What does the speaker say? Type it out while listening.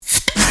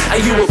Are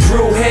you a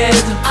brewhead?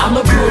 I'm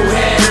a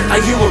brewhead. Are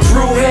you a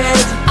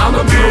brewhead? I'm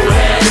a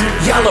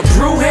brewhead. Y'all are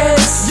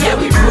brewheads? Yeah,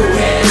 we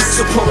brewheads.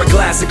 So pour a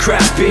glass of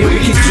craft beer, we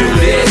can do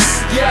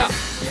this. Yeah.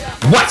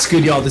 What's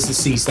good, y'all? This is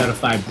C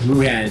Certified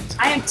Brewhead.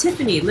 I am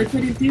Tiffany,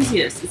 Liquid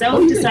Enthusiast. Is that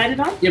what we decided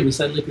on? Yeah, we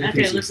said Liquid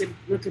Enthusiast. Okay,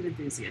 Liquid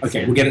Enthusiast.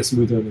 Okay, we'll get it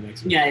smoother on the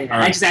next one. Yeah. Right.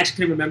 I just actually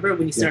couldn't remember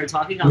when you started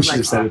talking. I was like,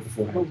 we should have said it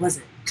beforehand. What was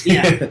it?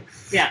 Yeah.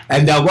 Yeah.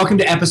 And welcome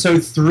to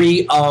episode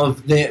 3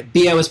 of the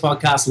BOS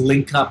Podcast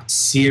Link Up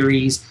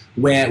series,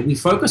 where we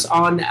focus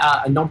on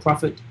a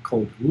non-profit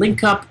called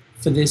Link Up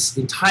for this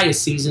entire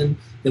season.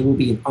 There will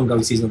be an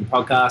ongoing season of the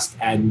podcast,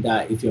 and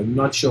if you're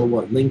not sure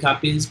what Link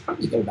Up is,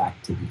 probably go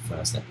back to the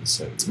first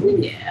episode.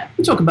 Yeah.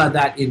 We talk about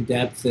that in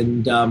depth,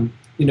 and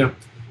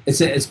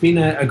it's been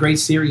a great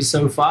series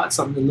so far. It's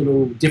something a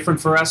little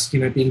different for us,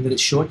 being that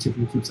it's short,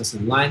 typically keeps us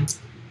in line.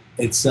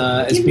 It's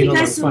been a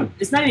lot of fun.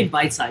 It's not even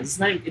bite size.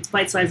 It's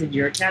bite size in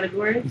your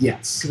category.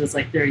 Yes. Because it's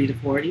like 30 to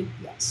 40.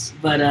 Yes.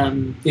 But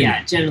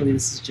generally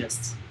this is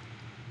just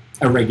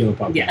a regular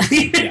podcast. Yeah.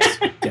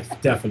 Yes,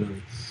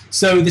 definitely.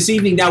 So this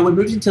evening, now we're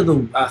moving to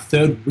the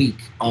third week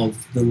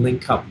of the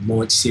Link Up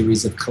launch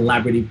series of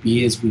collaborative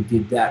beers. We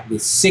did that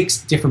with 6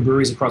 different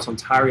breweries across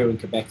Ontario and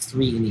Quebec,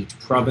 3 in each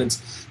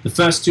province. The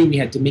first 2, we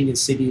had Dominion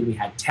City, we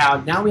had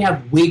Town. Now we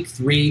have week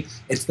 3.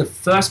 It's the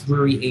first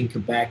brewery in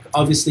Quebec.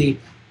 Obviously,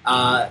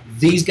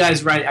 these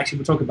guys, right, actually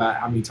we'll talk about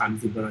how many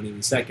times they've been on in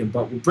a second,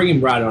 but we'll bring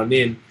him right on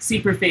in.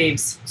 Super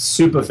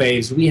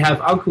faves. We have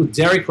Uncle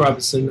Derek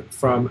Robinson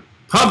from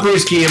Pub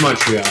Brewski in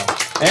Montreal.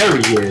 There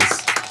he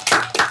is.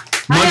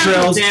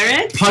 Montreal's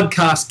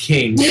podcast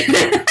king.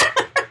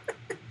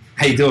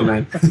 How you doing,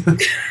 man?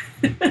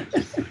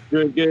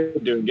 Doing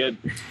good.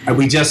 And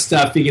we just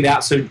figured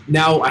out, so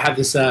now I have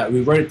this,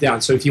 we wrote it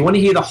down. So if you want to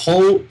hear the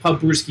whole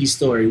Pub Brewski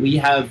story, we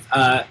have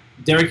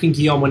Derek and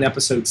Guillaume on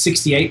episode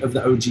 68 of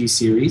the OG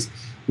series.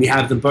 We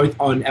have them both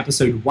on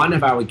episode 1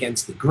 of our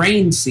Against the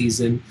Grain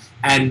season.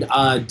 And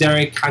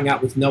Derek hung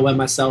out with Noah and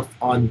myself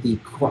on the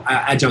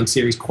Adjunct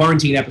series,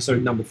 Quarantine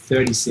episode number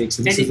 36.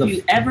 And if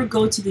you ever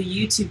go to the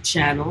YouTube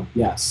channel,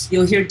 yes,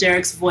 you'll hear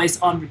Derek's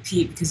voice on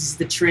repeat because he's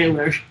the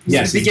trailer.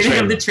 Yes, the beginning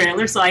of the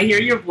trailer. So I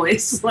hear your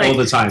voice all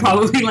the time.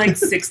 Probably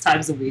 6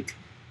 times a week.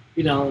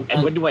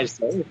 And what do I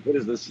say? What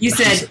is this? You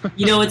said,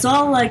 it's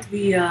all like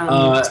the...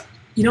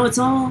 it's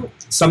all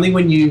something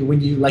when you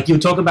you'll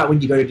talk about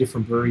when you go to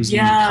different breweries.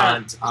 Yeah.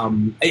 And you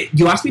can't.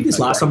 You asked me this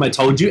last time I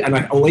told you, and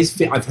I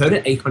always I've heard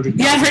it 800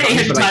 times. Yeah, I've heard it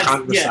 800 but times. I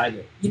can't recite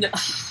it. I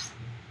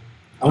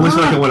almost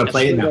feel like I want to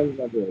play it now.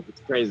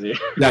 It's crazy.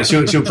 No,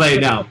 she'll play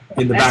it now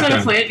in the background. I just want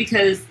to play it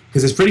because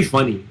it's pretty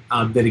funny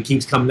that it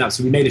keeps coming up.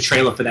 So we made a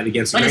trailer for that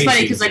Against the Grain. But it's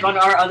funny because on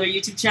our other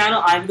YouTube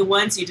channel, I'm the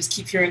one, so you just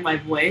keep hearing my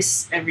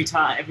voice every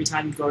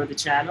time you go to the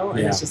channel,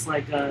 and it's just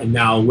like. And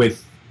now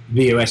with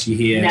VOS, you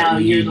hear now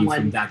you're the one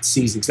from that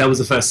season, because that was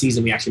the first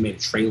season we actually made a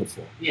trailer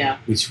for. Yeah,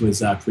 which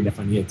was pretty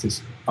fun. Yeah,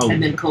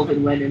 and then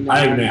COVID went, and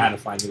I don't know how to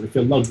find it. If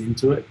you're logged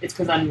into it, it's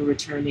because I'm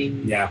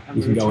returning. Yeah,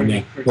 you can go in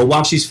there. Well,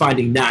 while she's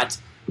finding that,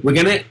 we're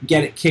gonna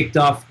get it kicked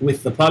off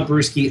with the Pub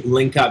Brewski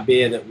Link Up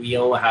beer that we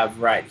all have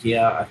right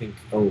here. I think.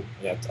 Oh,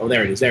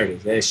 there it is.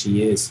 There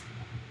she is.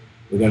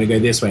 We're gonna go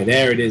this way.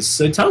 There it is.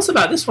 So tell us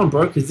about this one,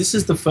 bro, because this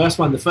is the first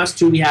one. The first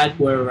 2 we had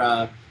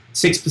were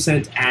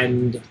 6%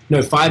 and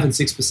 5 and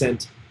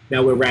 6%.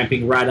 Now we're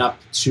ramping right up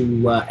to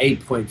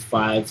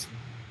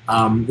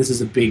 8.5. This is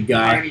a big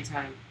guy. Every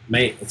time.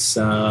 Mate, it's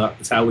how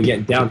we're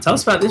getting down. Tell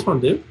us about this one,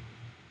 dude.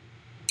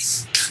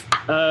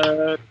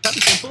 Kind of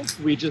simple.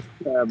 We just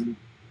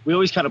we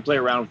always kind of play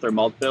around with our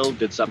malt bill.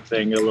 Did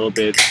something a little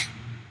bit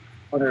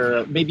on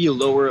our maybe a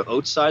lower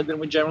oat side than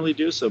we generally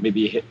do. So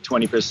maybe hit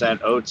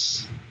 20%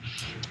 oats,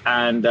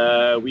 and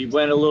we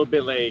went a little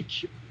bit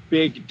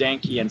big,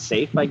 danky, and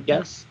safe, I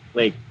guess.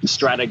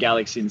 Strata,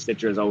 Galaxy, and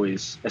Citra is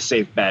always a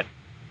safe bet.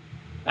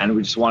 And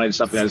we just wanted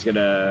something that was going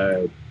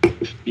to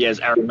be as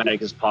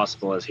aromatic as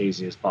possible, as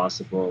hazy as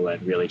possible,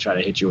 and really try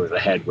to hit you over the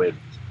head with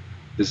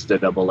this is the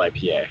double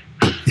IPA.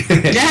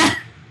 Yeah.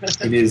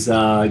 It is,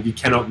 you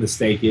cannot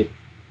mistake it.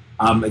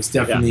 It's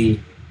definitely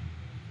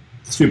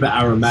super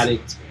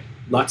aromatic.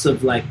 Lots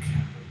of I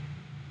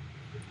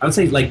would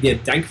say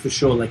dank for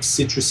sure,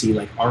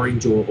 citrusy,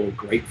 orange or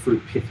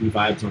grapefruit pithy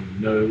vibes on the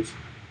nose.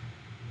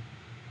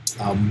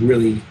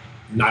 Really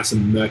nice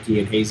and murky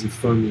and hazy,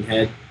 foamy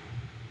head.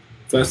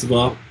 First of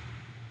all,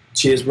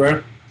 cheers,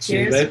 bro.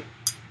 Cheers. Babe.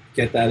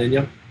 Get that in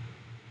you.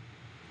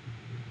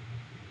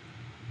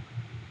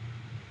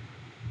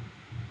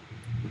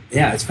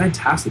 Yeah, it's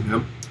fantastic,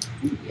 man.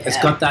 Yeah. It's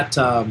got that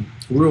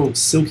real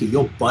silky.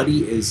 Your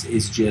body is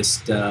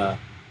just, your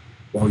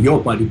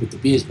body, but the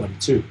beer's body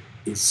too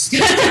is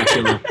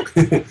spectacular.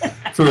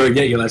 That's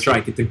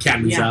right. Get the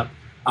cameras up.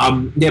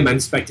 Man,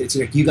 it's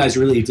you guys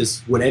really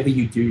just whatever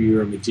you do,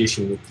 you're a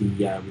magician with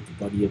the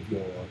body of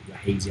your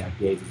hazy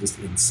IPAs. It's just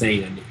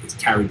insane, and it's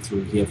carried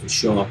through here for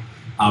sure.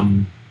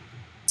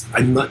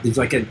 There's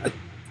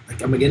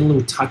I'm getting a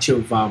little touch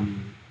of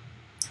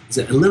is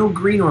it a little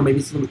green, or maybe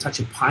it's a little touch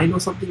of pine or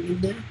something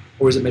in there,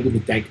 or is it maybe the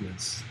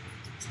dankness?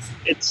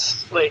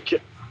 It's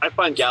I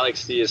find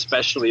Galaxy,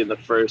 especially in the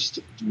first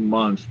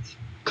month,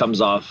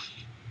 comes off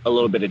a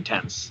little bit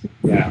intense.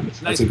 Yeah, It's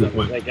that's nice a good though.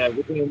 point. Like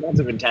with the amount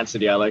of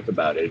intensity I like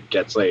about it, it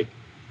gets like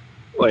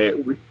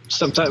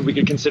sometimes we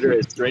could consider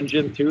it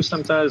astringent too.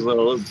 Sometimes a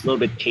little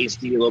bit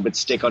tasty, a little bit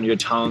stick on your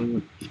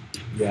tongue.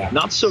 Yeah,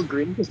 Not so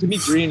green, because to me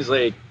green is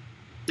like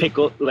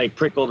prickle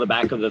the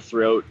back of the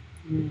throat.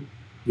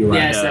 you're right.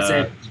 Yes, that's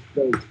it.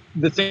 Like,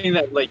 the thing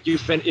that like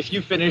if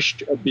you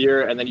finished a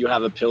beer and then you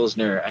have a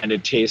pilsner and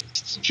it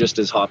tastes just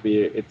as hoppy,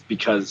 it's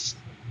because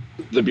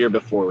the beer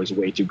before was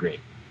way too green.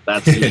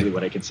 That's usually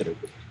what I consider.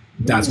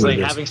 That's It's what like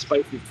it is. having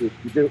spicy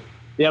food.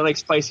 Like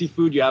spicy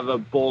food. You have a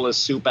bowl of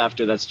soup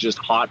after that's just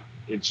hot.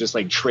 It just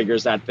like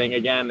triggers that thing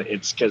again.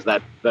 It's because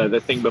that the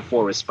thing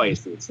before was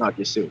spicy. It's not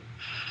your soup.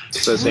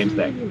 So same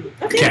thing.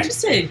 Okay, Okay.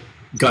 interesting.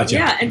 Gotcha.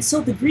 Yeah, and so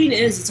the green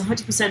it's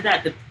 100%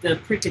 that the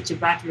prick at your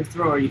back of your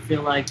throat, or you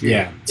feel like you're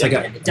Yeah, it's like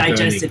a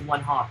digested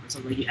one hop or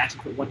something. Like you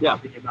actually put one Yeah.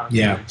 hop in your mouth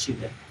Yeah. and chew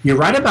it. You're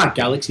right about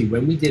Galaxy.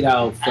 When we did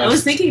our first, I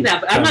was thinking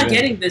that, but I'm not Yeah.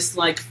 getting this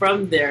like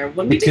from there.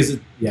 When we because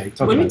did,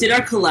 talk when we about did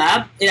our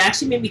collab, it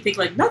actually made me think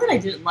like not that I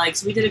didn't like.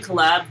 So we did a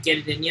collab, Get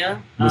It In Ya.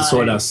 with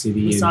Sawdust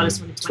City we in saw this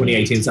one in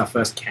 2018 is our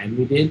first can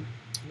we did,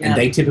 Yeah. and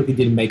they typically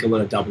didn't make a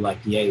lot of double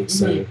IPAs.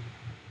 So Mhm.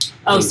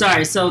 Oh,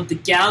 sorry. So the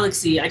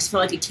Galaxy, I just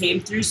felt like it came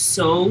through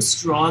so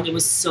strong. It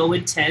was so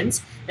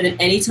intense. And then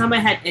anytime I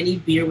had any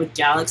beer with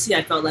Galaxy,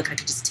 I felt like I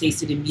could just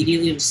taste it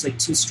immediately. It was just like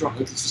too strong.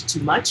 Like it was just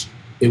too much.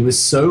 it was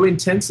so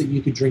intense that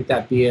you could drink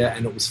that beer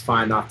and it was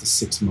fine after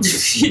 6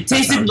 months. It That's how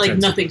tasted like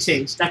intense nothing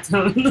changed. That's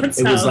how. That's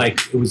It was how. like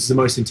it was the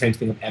most intense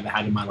thing I've ever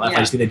had in my life. Yeah.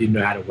 I just think they didn't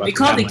know how to work. We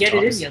called with it that Get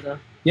It much In Ya hops. though.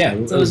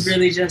 Yeah, So it was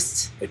really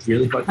just it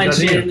really fucking punching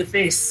does it it. in the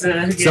face.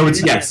 So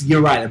it's yes,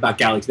 you're right about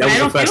Galaxy. That I was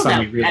don't the first feel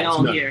time that we realized. at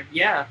all No. here.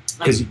 Yeah. Like,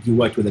 Because you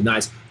worked with a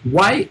nice.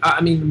 Why?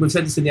 I mean, we've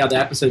said this in the other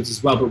episodes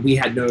as well, but we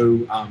had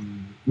no.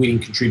 We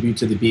didn't contribute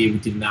to the beer. We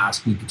didn't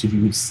ask you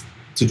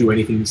to do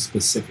anything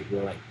specific.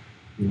 We're like,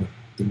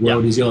 the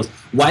world is yours.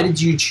 Why did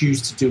you choose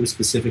to do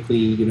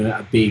specifically,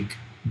 a big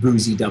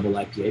boozy double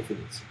IPA for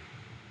this?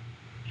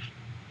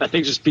 I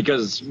think just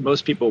because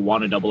most people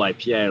want a double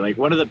IPA. Like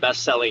one of the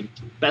best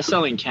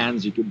selling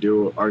cans you could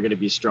do are going to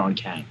be strong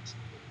cans.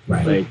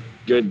 Right. Like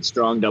good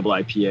strong double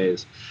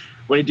IPAs.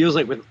 When it deals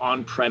like with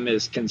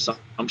on-premise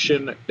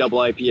consumption, double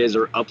IPAs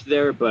are up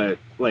there, but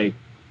like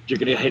you're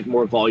gonna hit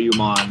more volume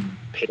on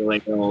pale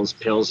ales,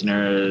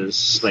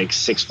 pilsners, like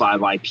 6.5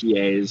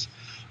 IPAs.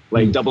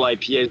 Like double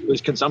IPAs,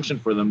 there's consumption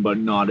for them, but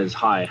not as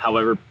high.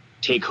 However,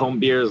 take-home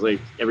beers, like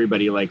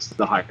everybody likes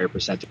the higher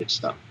percentage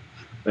stuff.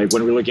 Like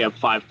when we look at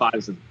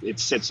 5.5s,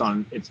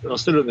 it'll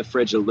sit in the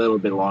fridge a little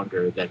bit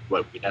longer than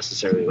what we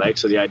necessarily like.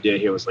 So the idea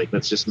here was like,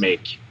 let's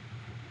make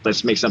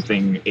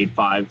something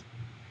 8.5.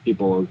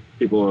 People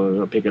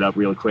will pick it up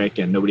real quick,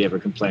 and nobody ever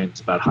complains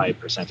about high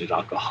percentage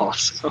alcohol.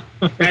 So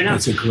fair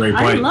enough. That's a great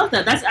I point. love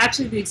that. That's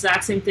actually the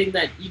exact same thing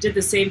that you did.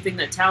 The same thing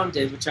that Town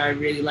did, which I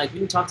really like. We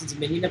didn't talk to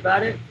Dominion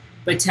about it,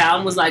 but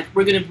Town was like,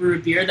 "We're gonna brew a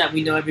beer that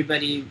we know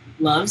everybody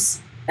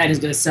loves and is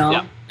gonna sell,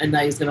 Yeah. and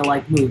that is gonna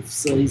like move."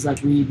 So he's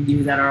like, "We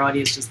knew that our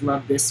audience just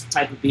loved this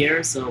type of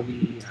beer, so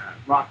we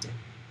rocked it."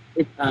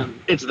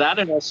 it's that,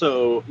 and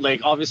also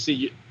like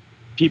obviously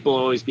people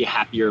will always be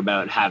happier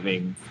about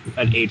having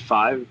an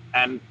 8.5,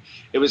 and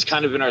it was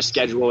kind of in our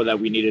schedule that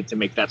we needed to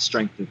make that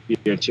strength of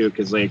beer too,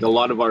 because like a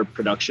lot of our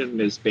production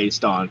is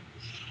based on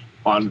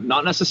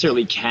not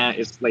necessarily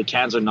it's like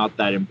cans are not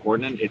that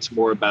important. It's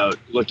more about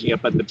looking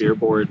up at the beer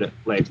board,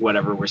 like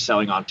whatever we're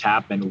selling on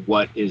tap and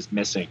what is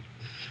missing.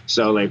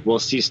 So like we'll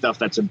see stuff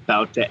that's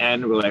about to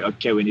end. We're like,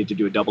 okay, we need to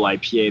do a double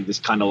IPA. This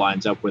kind of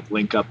lines up with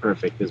Link Up.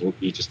 Perfect. This will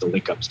be just the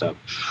Link Up stuff.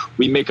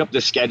 We make up the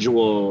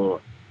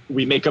schedule.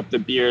 We make up the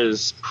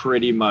beers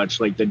pretty much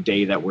like the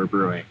day that we're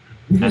brewing.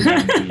 And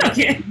then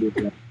Okay.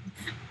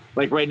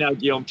 like right now,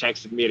 Guillaume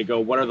texted me to go,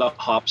 what are the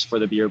hops for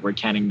the beer we're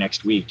canning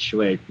next week?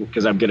 Like,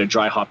 because I'm going to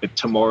dry hop it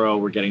tomorrow.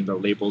 We're getting the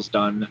labels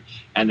done,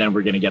 and then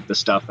we're going to get the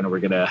stuff, and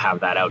we're going to have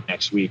that out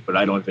next week. But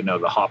I don't even know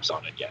the hops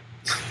on it yet.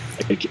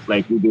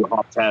 Like we do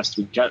hop tests.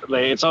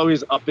 It's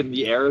always up in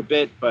the air a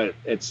bit, but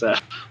it's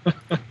That's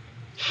a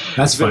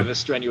bit fun. of a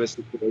strenuous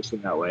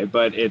situation that way.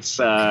 But it's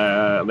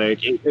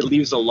like it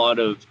leaves a lot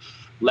of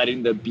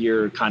letting the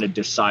beer kind of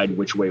decide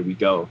which way we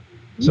go.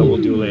 So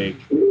we'll do like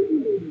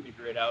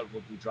figure it out.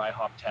 We'll do dry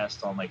hop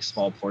tests on like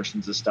small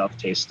portions of stuff,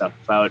 taste stuff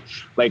out.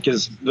 Like,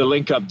 is the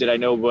Link Up? Did I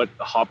know what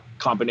hop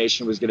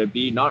combination was going to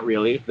be? Not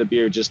really. The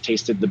beer just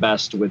tasted the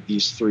best with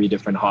these 3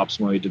 different hops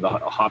when we did the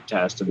hop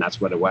test, and that's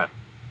what it went.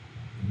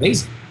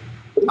 Amazing.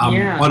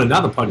 Yeah. On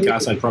another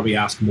podcast, I'd probably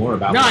ask more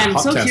about. No, what a I'm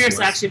hop so test curious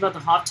was. actually about the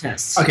hop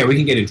test. Okay, we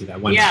can get into that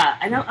one. Yeah,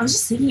 I know. I was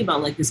just thinking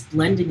about like this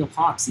blending of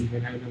hops.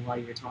 Even I don't know while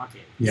you were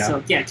talking. Yeah.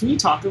 So yeah, can you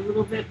talk a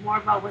little bit more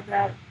about what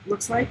that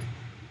looks like?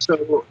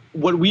 So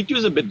what we do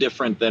is a bit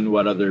different than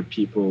what other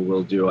people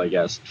will do, I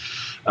guess.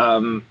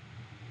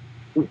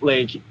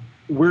 Like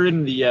we're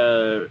in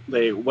the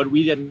like what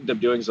we end up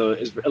doing is a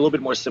little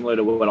bit more similar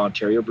to what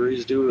Ontario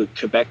breweries do.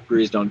 Quebec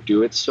breweries don't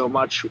do it so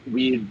much.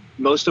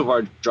 Most of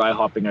our dry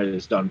hopping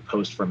is done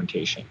post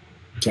fermentation.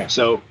 Okay.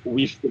 So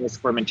we finish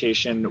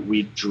fermentation,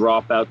 we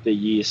drop out the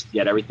yeast,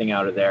 get everything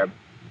out of there,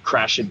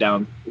 crash it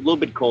down a little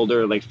bit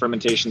colder, like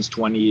fermentation's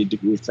 20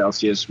 degrees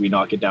Celsius, we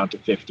knock it down to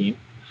 15.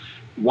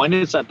 When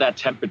it's at that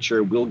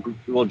temperature,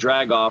 we'll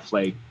drag off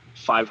like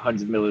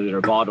 500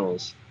 milliliter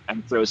bottles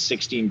and throw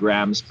 16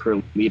 grams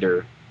per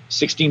liter.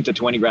 16 to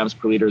 20 grams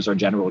per liter is our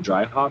general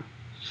dry hop.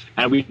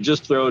 And we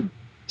just throw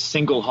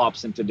single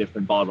hops into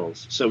different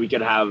bottles. So we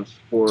could have,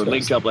 for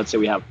Link Up, let's say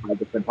we have 5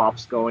 different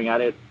hops going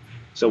at it.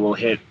 So we'll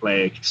hit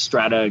like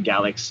Strata,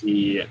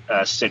 Galaxy,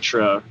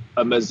 Citra,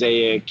 a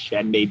Mosaic,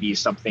 and maybe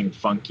something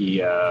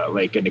funky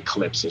like an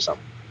Eclipse or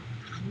something.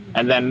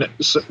 And then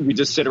we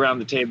just sit around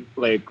the table,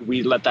 like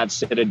we let that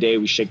sit a day,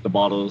 we shake the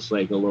bottles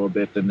like a little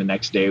bit, then the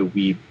next day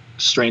we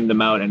strain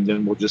them out, and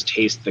then we'll just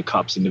taste the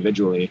cups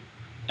individually.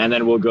 And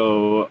then we'll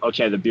go,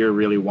 okay, the beer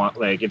really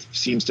it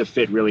seems to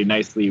fit really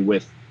nicely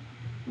with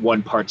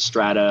 1 part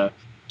Strata,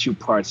 2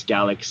 parts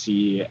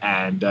Galaxy,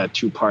 and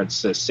 2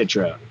 parts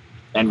Citra.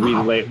 And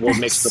we'll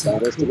mix the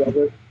bottles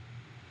together.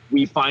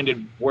 We find it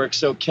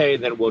works okay,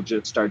 then we'll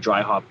just start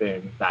dry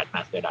hopping that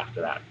method after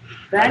that.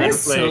 That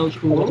is so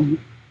cool.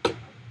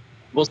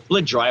 We'll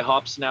split dry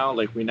hops now.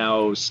 Like we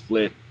now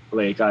split,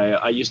 like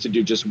I used to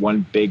do just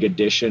one big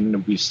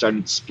addition. We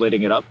started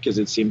splitting it up because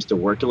it seems to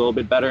work a little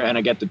bit better, and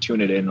I get to tune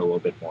it in a little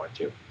bit more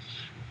too.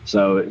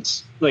 So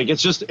it's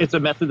a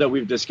method that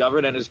we've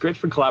discovered, and it's great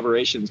for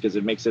collaborations because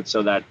it makes it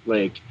so that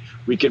like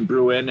we can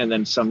brew in, and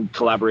then some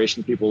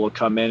collaboration people will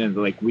come in, and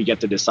like we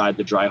get to decide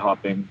the dry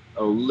hopping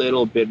a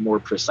little bit more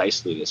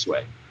precisely this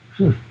way.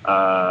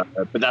 But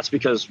that's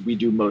because we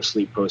do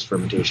mostly post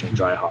fermentation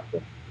dry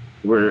hopping.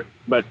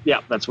 But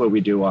yeah, that's what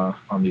we do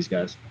on these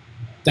guys.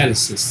 That is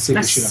sick.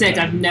 That's sick.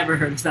 I've never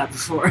heard of that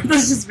before.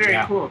 That's just very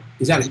cool.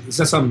 Is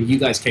that something you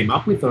guys came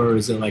up with, or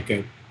is it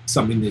like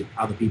something that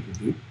other people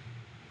do?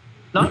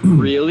 Not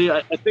really.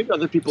 I think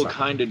other people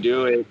kind of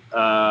do it.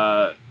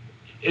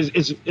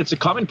 It's a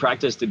common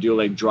practice to do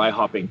like dry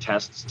hopping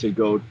tests to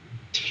go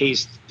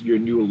taste your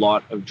new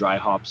lot of dry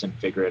hops and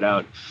figure it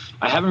out.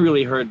 I haven't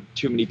really heard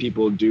too many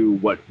people do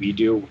what we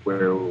do,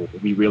 where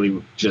we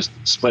really just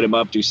split them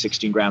up, do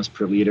 16 grams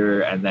per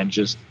liter, and then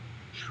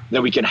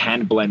we can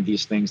hand blend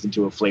these things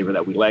into a flavor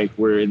that we like.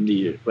 We're in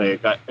the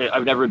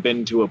I've never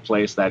been to a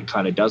place that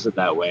kind of does it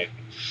that way.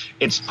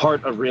 It's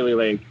part of really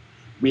like,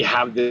 we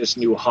have this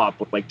new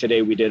hop. Like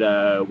today we did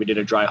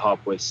a dry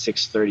hop with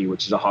 630,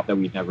 which is a hop that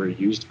we've never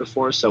used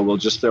before. So we'll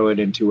just throw it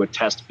into a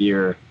test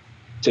beer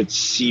to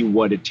see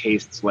what it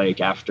tastes like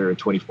after a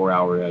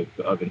 24-hour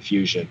of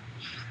infusion.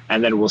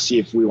 And then we'll see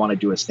if we want to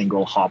do a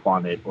single hop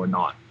on it or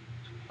not.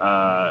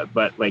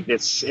 But like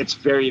it's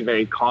very,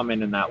 very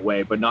common in that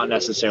way, but not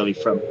necessarily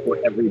for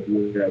every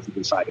beer as a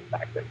deciding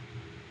factor.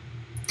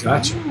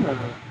 Gotcha.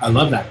 I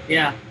love that.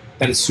 Yeah.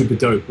 That is super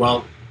dope.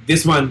 Well,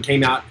 this one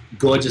came out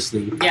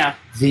gorgeously. Yeah.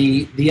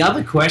 The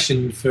other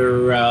question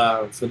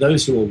for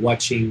those who are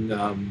watching,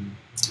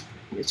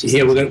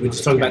 here we're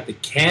just talking about the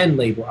can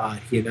label art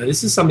here. Now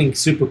this is something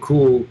super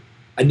cool.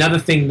 Another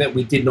thing that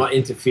we did not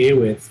interfere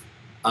with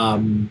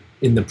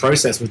in the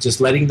process was just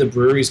letting the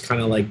breweries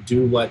kind of like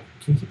do what.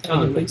 Can you keep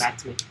that please? Back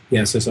to me.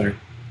 Yeah, so sorry.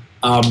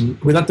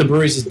 We let the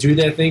breweries just do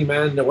their thing,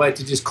 man. No way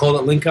to just call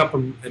it Link Up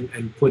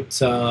and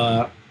put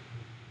and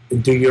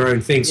do your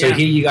own thing. So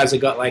here you guys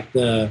have got like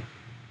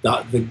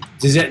does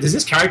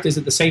this character, is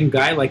it the same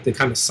guy, like the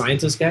kind of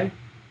scientist guy?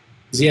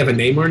 Does he have a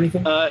name or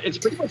anything? It's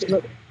pretty much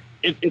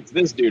it's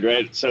this dude,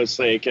 right? So it's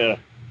like this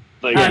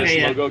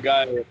logo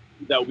guy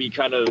that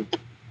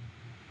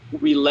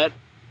we let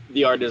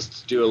the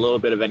artists do a little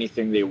bit of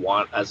anything they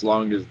want, as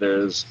long as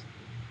there's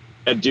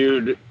a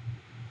dude,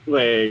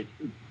 like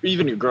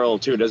even a girl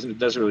too, doesn't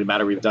really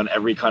matter. We've done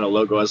every kind of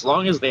logo, as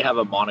long as they have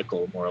a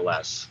monocle, more or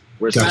less.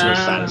 We're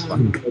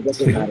satisfied. It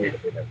doesn't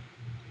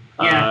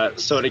matter.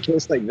 So in a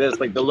case like this,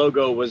 like the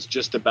logo was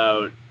just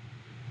about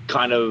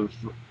kind of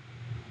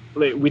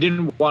like, we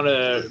didn't want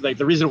to, like,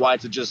 the reason why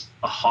it's just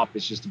a hop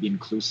is just to be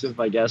inclusive,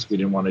 I guess. We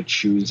didn't want to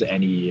choose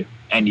any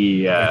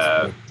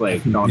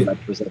like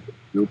non-representative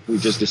group. We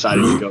just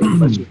decided to go,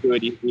 let's just do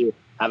it easy.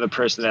 Have a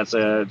person that's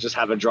just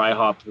have a dry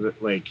hop,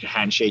 like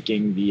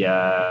handshaking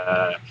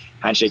the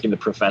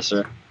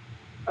professor,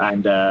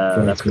 and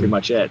that's pretty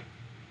much it.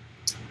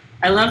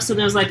 I love, so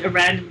there's like a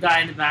random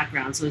guy in the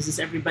background. So is this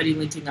everybody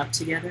linking up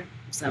together?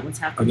 Is that what's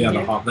happening? Oh, yeah,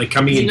 the hop. Like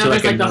coming into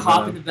there's like the another,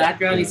 hop in the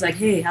background. Yeah. He's like,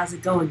 hey, how's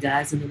it going,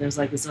 guys? And then there's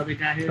like this other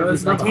guy here.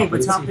 He's like, hey,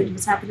 what's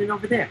happening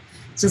over there?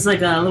 It's just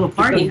like a little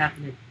party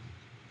happening.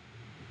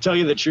 Tell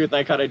you the truth,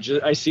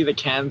 I see the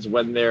cans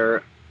when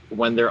they're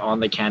on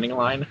the canning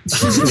line.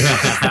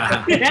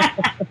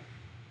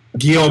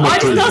 Guillaume, I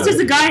just know there's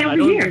a guy over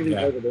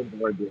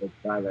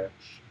here.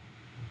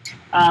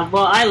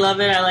 Well, I love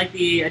it. I like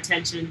the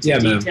attention to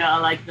detail. Man. I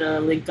like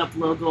the Link Up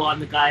logo on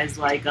the guys,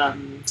 like,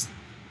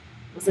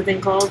 what's the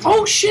thing called?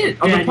 Oh, shit,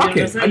 on the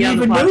pocket. I didn't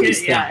even notice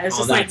that. Yeah, it's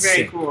just like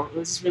very cool. It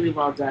was just really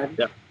well done.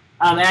 Yep.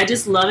 And I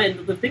just love it.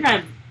 And the thing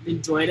I've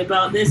enjoyed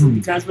about this is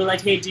because we're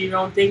like, hey, do your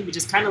own thing. We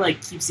just kind of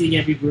like keep seeing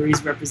every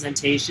brewery's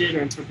representation or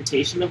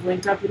interpretation of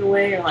Link Up in a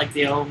way, or like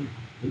their own,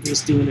 like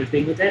just doing their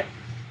thing with it.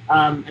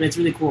 And it's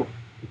really cool.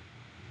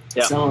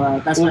 Yeah.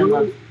 So that's what I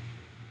love.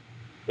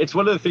 it's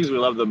one of the things we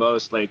love the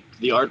most. Like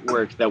the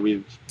artwork that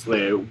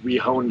we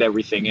honed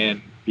everything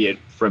in, be it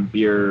from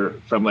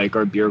beer, from like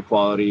our beer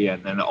quality,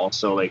 and then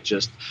also like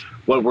just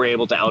what we're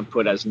able to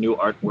output as new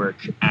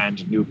artwork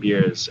and new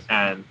beers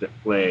and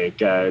like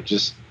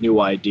just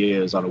new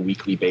ideas on a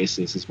weekly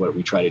basis is what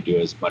we try to do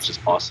as much as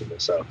possible.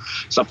 So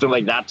something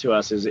like that to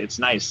us it's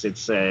nice.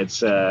 It's like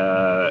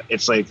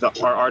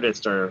our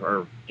artists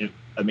are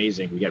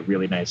amazing. We get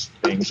really nice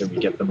things and we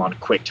get them on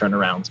quick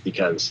turnarounds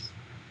because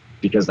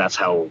that's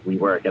how we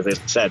work. As I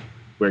said,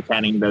 we're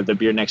canning the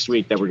beer next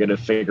week that we're going to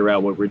figure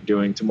out what we're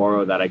doing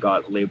tomorrow that I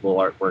got label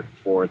artwork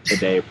for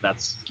today.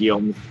 That's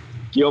Guillaume.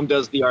 Guillaume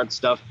does the art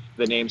stuff,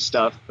 the name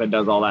stuff, and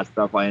does all that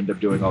stuff. I end up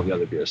doing all the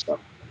other beer stuff.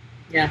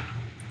 Yeah.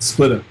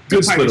 Splitter.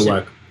 Good splitter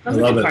work. I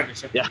love it.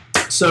 Partnership. Yeah.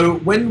 So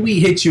when we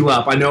hit you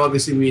up, I know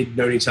obviously we had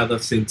known each other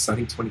since, I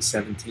think,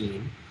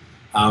 2017.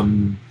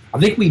 I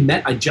think we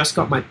met, I just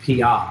got my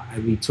PR,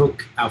 and we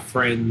took our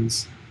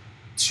friends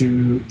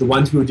to the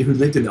ones who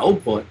lived in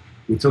Old Port.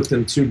 We took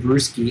them to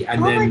Brewski,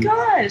 and then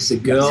the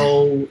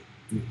girl,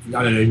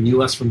 I don't know,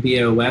 knew us from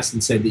BOS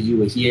and said that you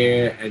were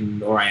here,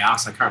 or I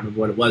asked, I can't remember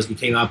what it was. We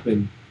came up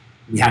and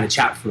we had a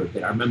chat for a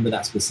bit. I remember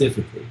that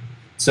specifically.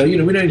 So, we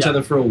know each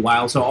other for a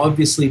while. So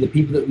obviously the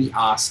people that we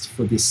asked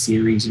for this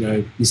series,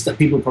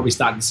 people are probably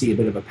starting to see a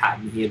bit of a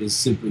pattern here. There's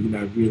simply,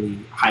 really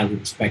highly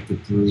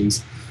respected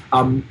breweries.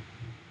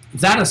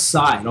 That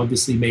aside,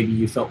 obviously maybe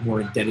you felt more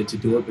indebted to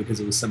do it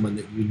because it was someone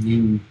that you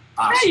knew.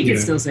 You can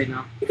still say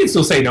no. You can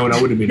still say no, and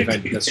I wouldn't have been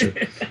offended. That's true.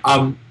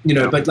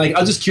 But like, I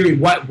was just curious,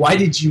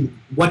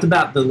 what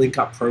about the Link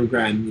Up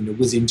program,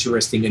 was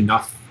interesting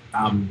enough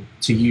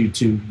to you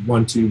to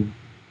want to,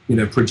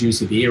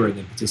 produce a beer and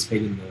then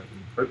participate in the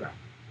program?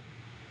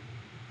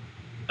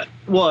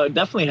 Well, it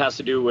definitely has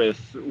to do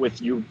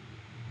with you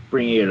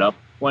bringing it up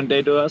one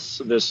day to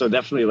us. So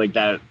definitely like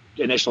that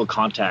initial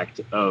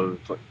contact of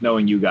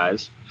knowing you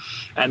guys,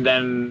 and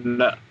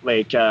then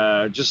like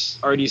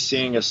just already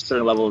seeing a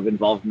certain level of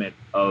involvement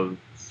of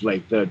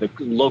like the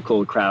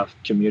local craft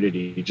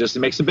community. Just it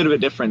makes a bit of a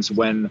difference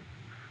when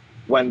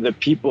the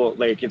people,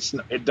 like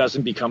it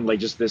doesn't become like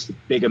just this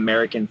big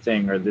American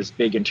thing or this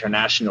big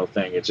international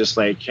thing. It's just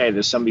like, hey,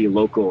 there's somebody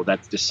local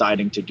that's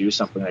deciding to do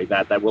something like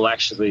that will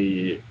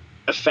actually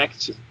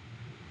affect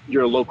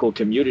your local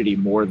community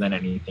more than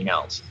anything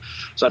else.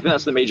 So I think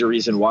that's the major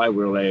reason why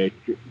we're like,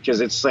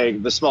 because it's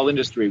like the small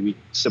industry, we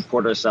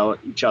support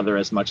each other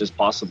as much as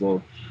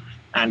possible.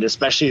 And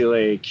especially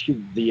like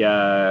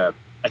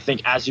I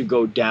think as you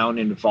go down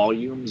in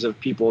volumes of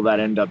people that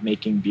end up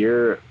making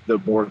beer, the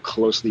more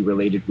closely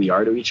related we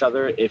are to each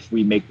other if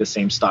we make the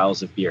same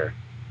styles of beer.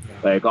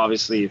 Yeah. Like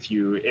obviously if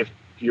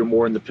you're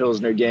more in the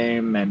Pilsner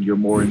game and you're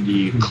more in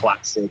the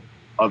classic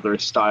other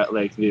style,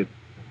 like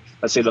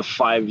let's say the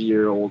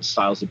 5-year-old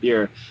styles of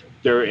beer,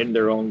 they're in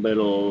their own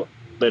little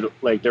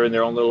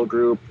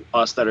group.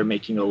 Us that are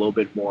making a little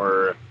bit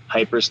more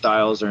hyper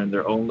styles are in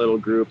their own little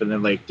group, and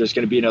then like there's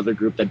going to be another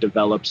group that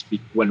develops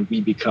when we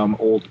become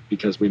old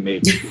because we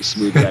made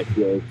smooth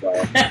IPAs.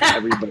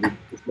 Everybody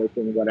is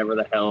making whatever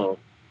the hell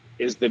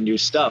is the new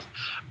stuff.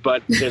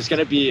 But there's going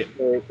to be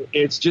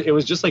it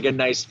was just like a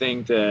nice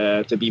thing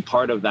to be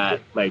part of that,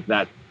 like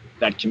that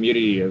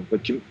community of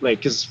like,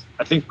 because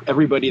I think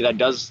everybody that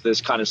does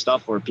this kind of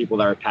stuff or people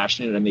that are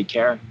passionate and they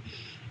care,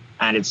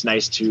 and it's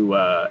nice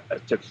to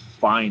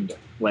find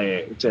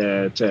like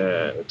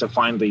to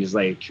find these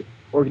like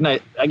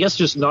I guess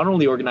just not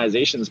only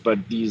organizations but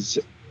these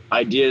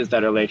ideas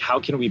that are like, how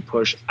can we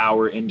push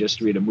our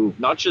industry to move,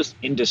 not just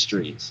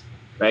industries,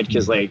 right?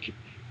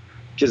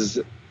 Because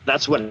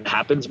that's what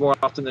happens more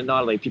often than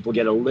not. Like people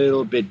get a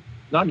little bit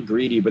not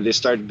greedy, but they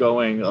start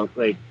going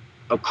like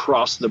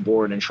across the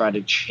board and try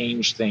to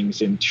change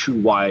things in too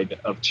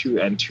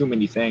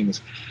many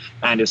things,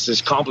 and it's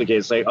just complicated.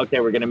 It's like, okay,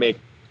 we're going to make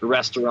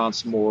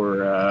restaurants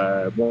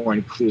more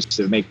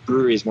inclusive, make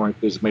breweries more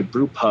inclusive, make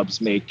brew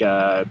pubs, make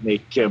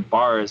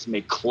bars,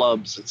 make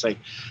clubs. It's like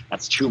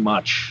that's too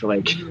much.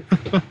 Like,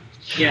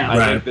 yeah,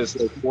 I think this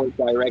like more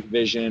direct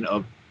vision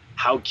of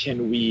how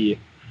can we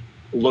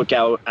look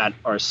out at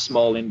our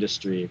small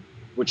industry,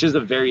 which is a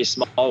very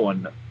small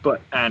one,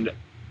 and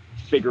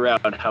figure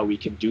out how we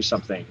can do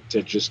something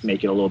to just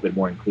make it a little bit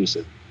more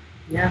inclusive.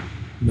 Yeah.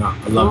 No,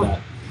 I love that.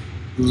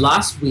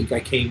 Last week I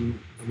came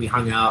and we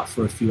hung out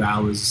for a few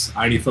hours.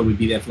 I only thought we'd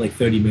be there for like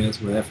 30 minutes.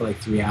 We were there for like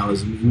 3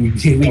 hours. We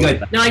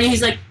got... No, and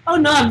he's like, oh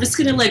no, I'm just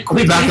gonna like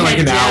quickly back in like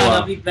an hour.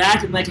 I'll be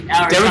back in like an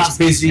hour. Derek's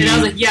busy. And I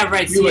was like, yeah,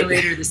 right, see you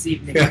later this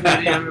evening. I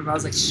remember, I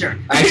was like, sure.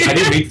 I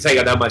didn't mean to take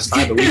out that much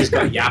time, but we just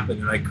got yapping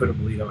and I couldn't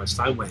believe how much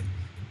time went.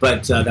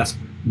 But that's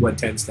what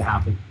tends to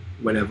happen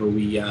whenever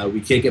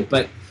we kick it.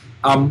 But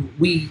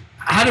we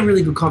had a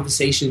really good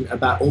conversation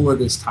about all of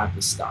this type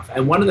of stuff.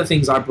 And one of the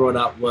things I brought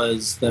up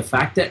was the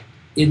fact that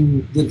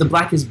in the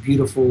Black is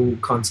Beautiful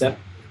concept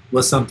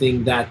was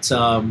something that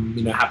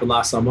happened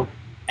last summer,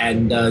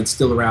 and it's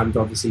still around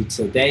obviously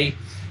today.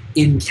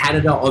 In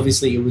Canada,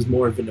 obviously, it was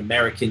more of an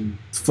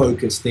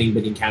American-focused thing,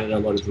 but in Canada, a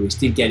lot of breweries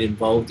did get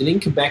involved. And in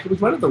Quebec, it was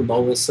one of the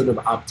lowest sort of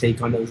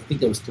uptake on it. I think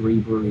there was 3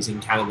 breweries in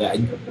Canada.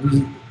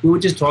 And we were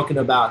just talking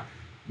about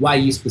why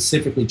you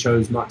specifically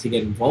chose not to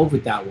get involved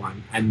with that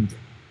one. And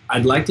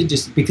I'd like to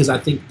just, because I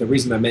think the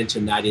reason I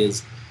mentioned that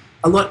is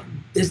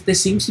there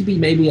seems to be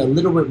maybe a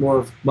little bit more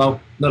of, well,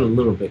 not a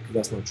little bit, because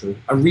that's not true,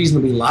 a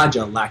reasonably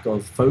larger lack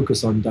of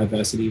focus on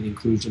diversity and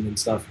inclusion and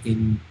stuff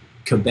in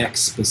Quebec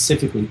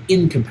specifically,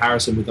 in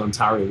comparison with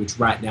Ontario, which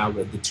right now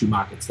are the two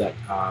markets that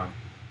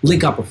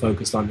Link Up are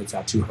focused on. It's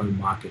our two home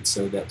markets,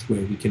 so that's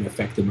where we can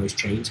affect the most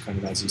change, kind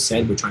of as you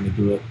said. We're trying to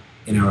do it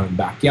in our own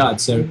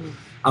backyard. So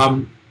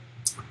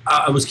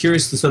I was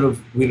curious to sort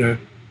of,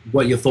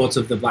 what your thoughts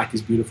of the Black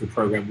is Beautiful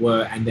program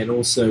were, and then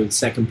also the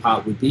second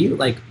part would be,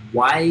 like,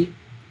 why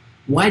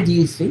do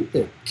you think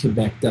that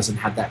Quebec doesn't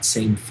have that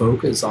same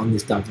focus on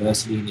this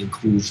diversity and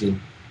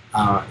inclusion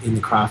in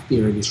the craft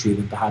beer industry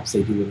than perhaps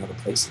they do in other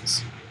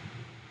places?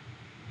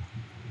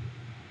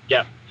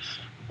 Yeah.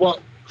 Well,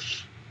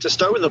 to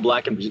start with the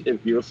Black and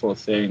Beautiful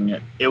thing,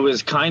 it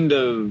was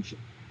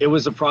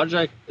a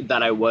project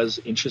that I was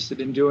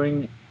interested in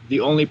doing. The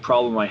only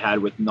problem I had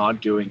with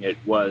not doing it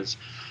was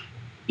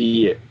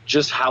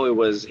just how it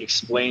was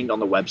explained on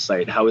the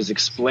website, how it was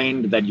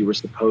explained that you were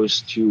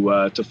supposed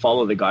to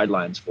follow the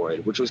guidelines for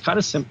it, which was kind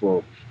of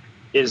simple,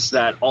 is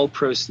that all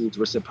proceeds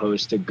were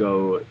supposed to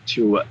go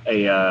to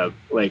a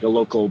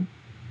local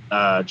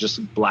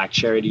just Black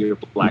charity or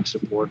Black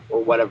support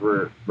or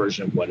whatever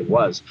version of what it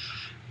was.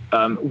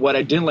 What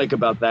I didn't like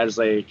about that is,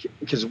 like,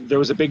 because there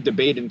was a big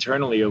debate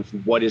internally of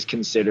what is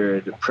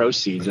considered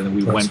proceeds, and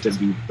we went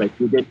and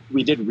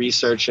we did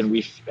research,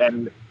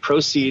 and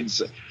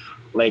proceeds,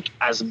 like,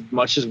 as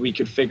much as we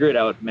could figure it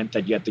out, meant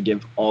that you had to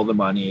give all the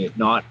money,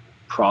 not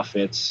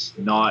profits,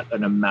 not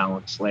an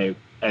amount, like,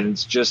 and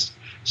it's just,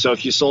 so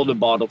if you sold a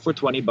bottle for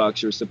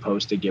 $20, you're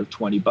supposed to give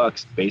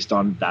 $20 based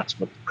on that's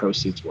what the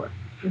proceeds were.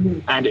 Mm-hmm.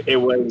 And it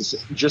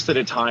was just at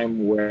a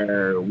time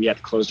where we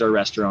had closed our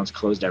restaurants,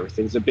 closed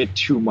everything. It's a bit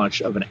too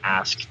much of an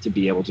ask to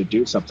be able to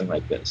do something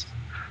like this.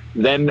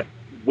 Then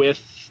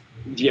with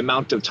the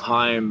amount of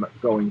time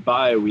going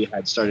by, we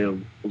had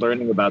started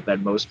learning about that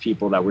most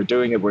people that were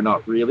doing it were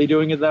not really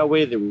doing it that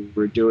way. They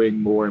were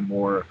doing more and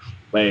more,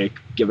 like,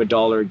 give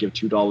 $1, give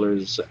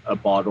 $2 a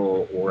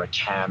bottle or a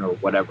can or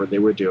whatever they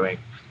were doing.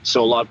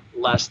 So a lot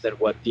less than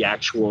what the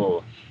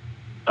actual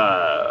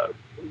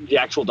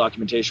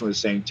documentation was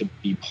saying to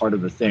be part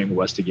of the thing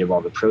was to give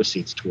all the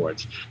proceeds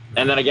towards.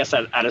 And then I guess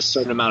at a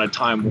certain amount of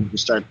time, when you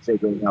start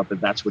figuring out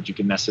that that's what you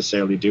can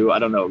necessarily do, I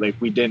don't know, like,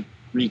 we didn't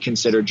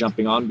reconsider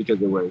jumping on because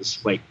it was,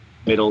 like,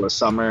 middle of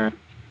summer.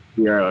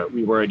 We were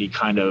already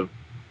kind of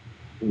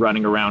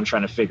running around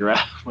trying to figure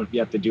out what we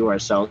had to do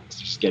ourselves to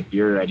just get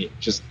beer, and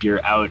just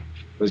beer out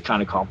was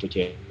kind of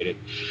complicated.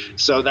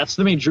 So that's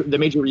the major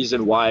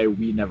reason why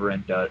we never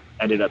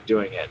ended up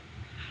doing it.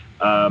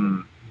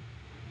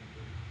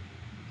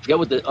 Forget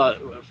what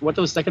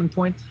the second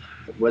point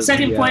was.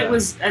 Second point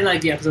was,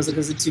 because it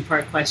was a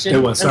two-part question.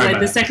 It was. Sorry,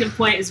 the second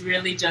point is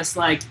really just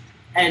like,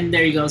 and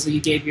there you go. So you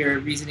gave your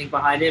reasoning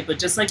behind it, but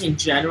just like in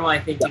general, I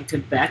think in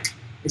Quebec,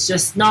 it's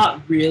just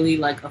not really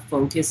like a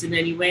focus in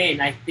any way. And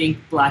I think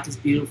Black is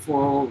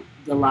Beautiful,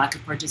 the lack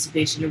of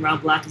participation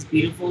around Black is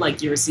Beautiful,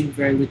 like, you're seeing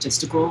very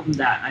logistical, and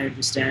that I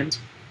understand.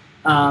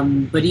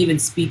 But even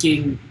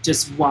speaking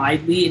just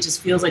widely, it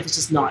just feels like it's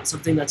just not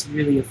something that's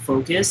really a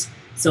focus.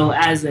 So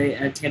as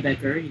a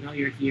Quebecer,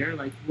 you're here,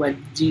 like, what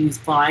do you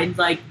find,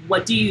 like,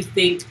 what do you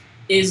think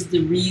is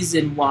the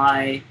reason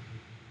why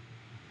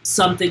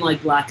something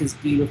like Black is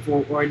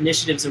Beautiful or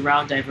initiatives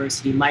around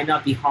diversity might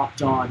not be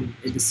hopped on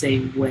in the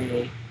same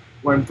way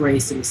or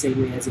embraced in the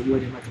same way as it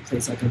would in, like, a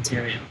place like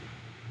Ontario?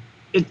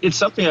 It's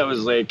something I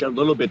was, like, a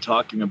little bit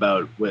talking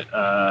about with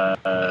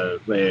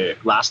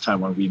last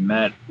time when we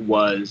met,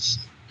 was,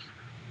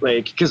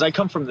 like, because I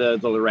come from the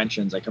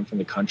Laurentians, I come from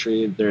the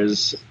country.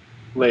 There's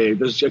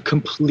a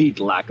complete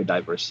lack of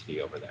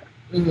diversity over there.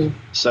 Mm-hmm.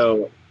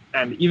 So,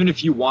 and even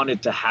if you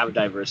wanted to have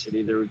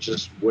diversity, there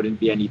just wouldn't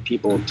be any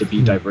people to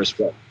be diverse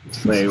with.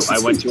 Like, I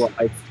went to a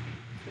high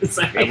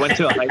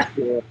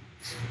school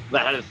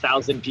that had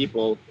 1,000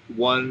 people.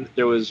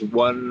 There was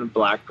one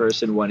Black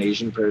person, one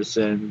Asian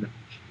person,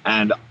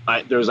 and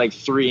there was like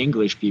 3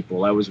 English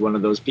people. I was one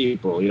of those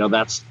people.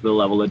 That's the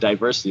level of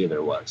diversity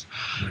there was.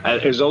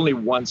 It was only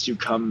once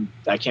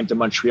I came to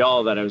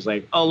Montreal that I was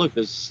like, oh, look,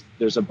 there's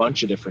a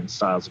bunch of different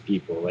styles of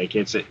people. Like,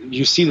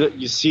 you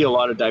see a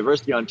lot of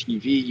diversity on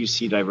TV. You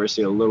see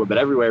diversity a little bit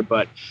everywhere,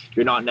 but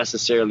you're not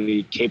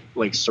necessarily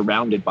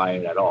surrounded by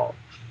it at all.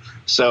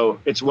 So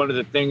it's one of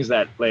the things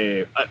that,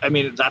 like, I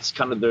mean, that's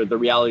kind of the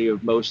reality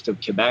of most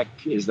of Quebec,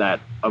 is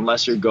that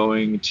unless you're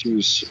going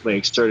to,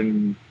 like,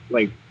 certain,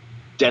 like,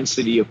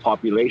 density of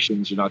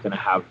populations, you're not going to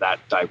have that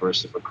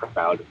diverse of a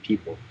crowd of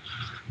people.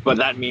 But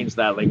that means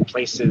that, like,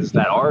 places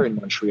that are in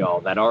Montreal,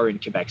 that are in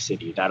Quebec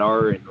City, that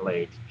are in,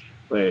 like,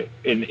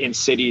 in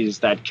cities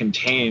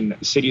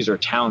or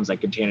towns that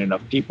contain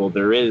enough people,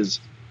 there is,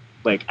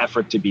 like,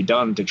 effort to be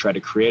done to try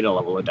to create a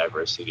level of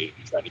diversity,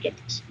 to try to get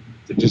this,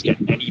 to just get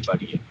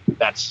anybody in.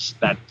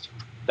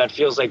 That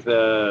feels like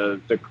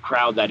the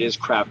crowd that is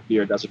craft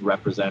beer doesn't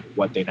represent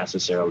what they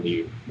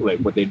necessarily want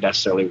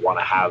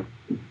to have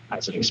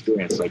as an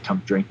experience. Like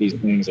come drink these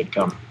things and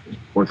come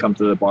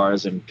to the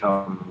bars and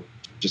come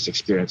just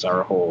experience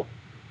our whole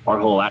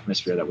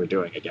atmosphere that we're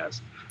doing, I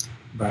guess.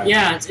 Right.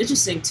 Yeah, it's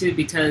interesting too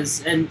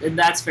because and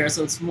that's fair.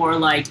 So it's more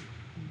like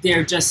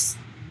they're just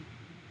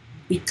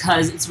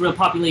because it's real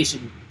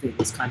population thing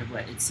is kind of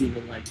what it's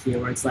seeming like here,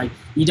 where it's like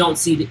you don't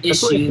see the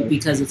issue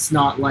because it's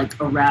not like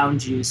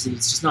around you, so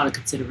it's just not a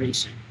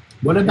consideration.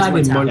 What about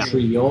in happening.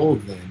 Montreal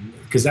then?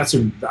 Because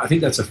I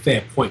think that's a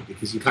fair point,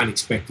 because you can't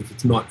expect if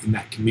it's not in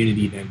that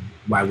community, then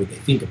why would they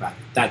think about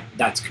it?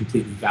 That's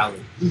completely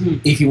valid. Mm-hmm.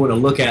 If you want to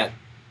look at,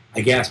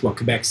 I guess,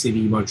 Quebec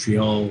City,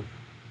 Montreal,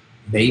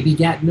 maybe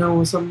Gatineau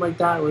or something like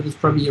that, where there's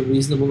probably a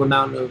reasonable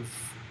amount of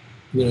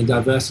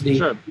diversity.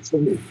 Sure,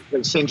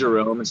 like Saint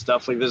Jerome and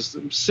stuff. Like there's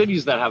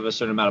cities that have a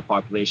certain amount of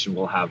population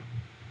will have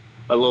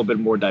a little bit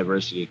more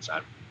diversity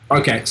inside.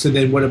 Okay, so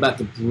then what about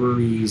the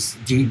breweries?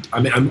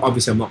 I'm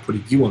not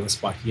putting you on the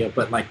spot here,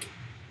 but like,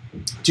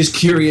 just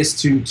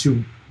curious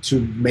to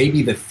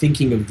maybe the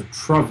thinking of the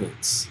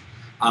province,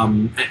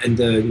 and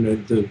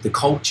the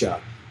culture,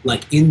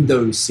 like in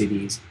those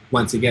cities.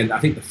 Once again, I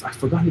think I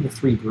forgot who the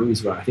three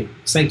breweries were. I think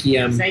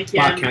Saint-Guillaume,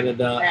 Bar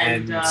Canada,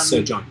 and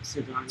Sir John.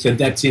 So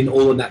that's in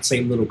all in that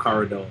same little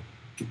corridor.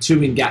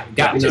 Two in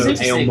Gatineau,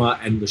 Aylmer,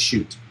 and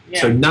Lachute.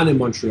 Yeah. So none in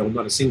Montreal,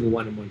 not a single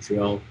one in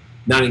Montreal,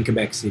 none in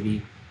Quebec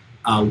City.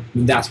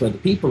 That's where the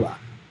people are.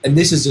 And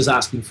this is just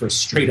asking for a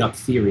straight up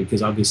theory,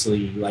 because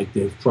obviously, like,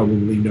 there's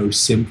probably no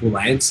simple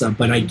answer.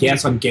 But I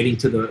guess I'm getting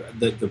to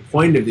the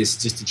point of this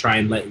just to try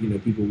and let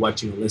people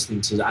watching or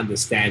listening to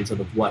understand sort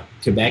of what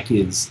Quebec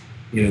is.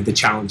 The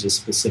challenges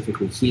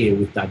specifically here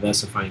with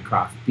diversifying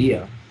craft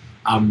beer.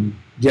 Do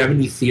you have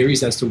any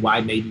theories as to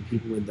why maybe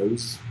people in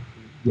those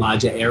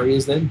larger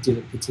areas then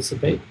didn't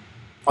participate?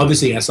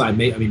 Obviously, aside,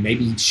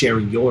 maybe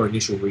sharing your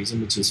initial reason,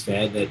 which is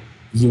fair, that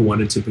you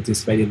wanted to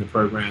participate in the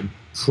program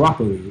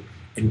properly,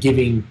 and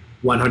giving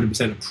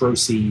 100% of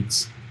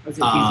proceeds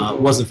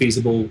wasn't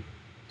feasible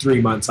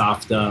 3 months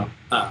after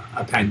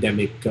a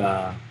pandemic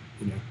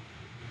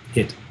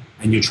hit,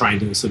 and you're trying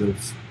to sort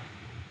of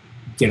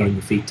get on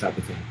your feet type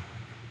of thing.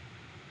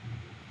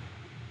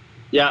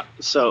 Yeah,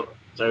 so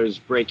I was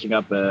breaking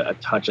up a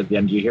touch at the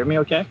end. Do you hear me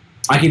okay?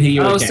 I can hear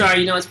you okay. Oh,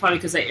 sorry. It's probably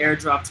because I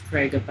airdropped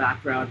Craig a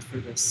background for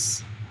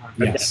this.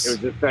 Yes. It was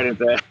just kind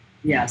of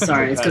yeah,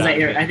 sorry. It's because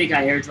I think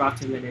I airdropped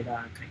him and it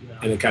cut you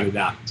out. And it cut it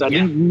out. So I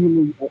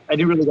didn't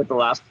really get the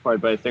last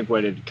part, but I think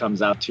what it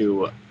comes out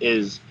to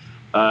is,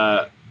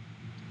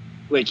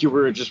 like you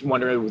were just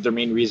wondering the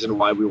main reason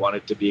why we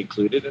wanted to be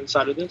included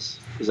inside of this.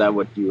 Is that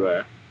what you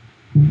were?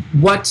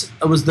 What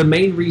was the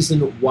main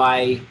reason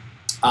why?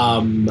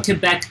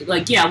 Quebec, why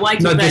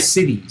Quebec? No, the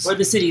cities. Or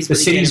the cities. The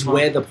cities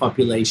where the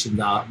populations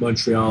are,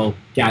 Montreal,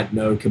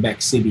 Gatineau,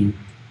 Quebec City.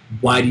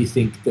 Why do you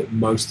think that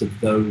most of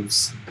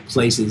those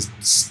places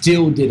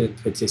still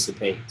didn't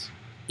participate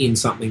in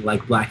something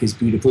like Black is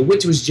Beautiful,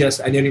 which was just,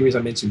 and the only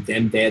reason I mentioned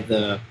them, they're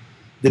the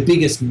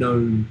biggest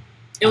known.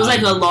 It was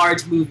like a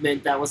large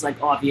movement that was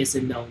like obvious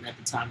and known at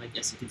the time, I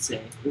guess you could say.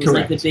 It was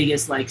correct. Like the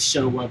biggest like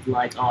show of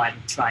like,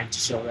 I'm trying to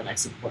show that I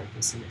support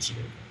this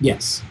initiative.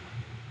 Yes.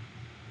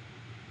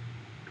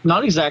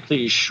 Not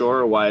exactly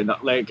sure why.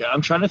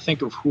 I'm trying to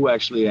think of who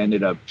actually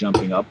ended up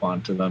jumping up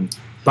onto them.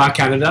 Bar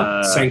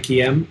Canada,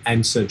 Saint-Guillaume,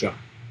 and Sir John.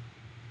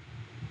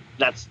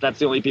 That's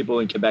the only people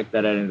in Quebec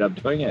that ended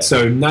up doing it.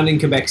 So none in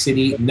Quebec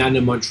City, none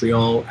in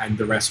Montreal, and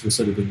the rest were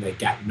sort of in the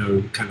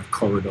Gatineau kind of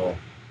corridor.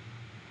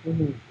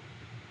 Mm-hmm.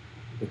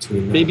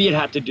 Between maybe it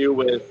had to do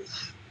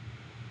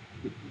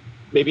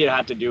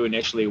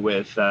initially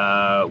with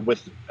a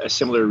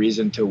similar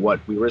reason to what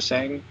we were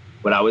saying,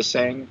 what I was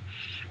saying.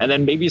 And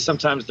then maybe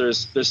sometimes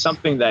there's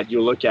something that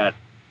you look at,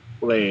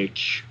 like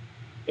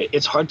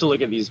it's hard to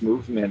look at these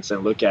movements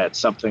and look at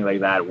something like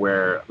that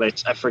where, like,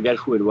 I forget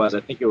who it was.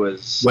 I think it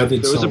was there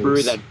was a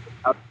brewery that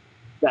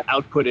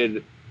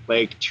outputted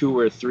like 2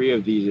 or 3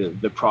 of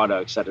the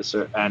products at a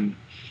certain, and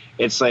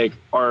it's like,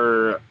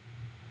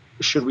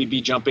 should we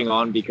be jumping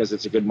on because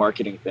it's a good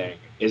marketing thing?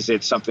 Is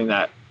it something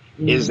that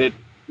is it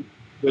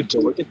good to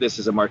look at this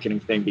as a marketing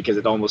thing, because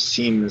it almost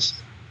seems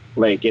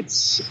like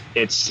it's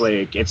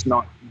like it's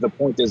not, the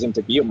point isn't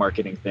to be a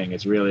marketing thing,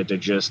 it's really to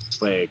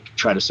just like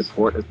try to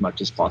support as much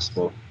as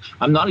possible.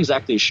 I'm not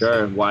exactly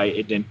sure why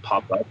it didn't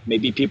pop up.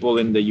 Maybe people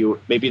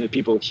maybe the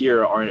people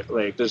here aren't,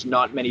 like, there's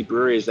not many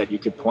breweries that you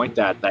could point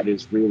at that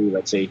is really,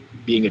 let's say,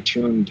 being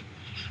attuned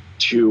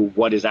to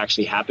what is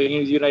actually happening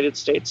in the United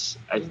States.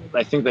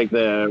 I think like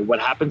what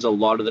happens a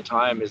lot of the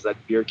time is that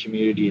beer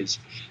communities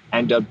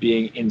end up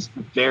being in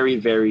very,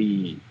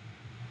 very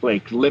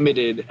like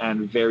limited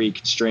and very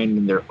constrained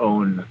in their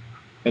own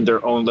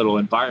little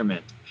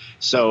environment.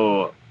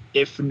 So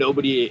if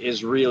nobody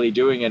is really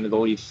doing it and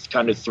only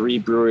kind of 3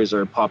 breweries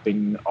are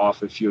popping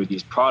off a few of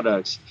these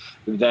products,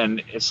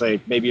 then it's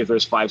like, maybe if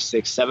there's 5,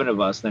 6, 7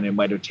 of us, then it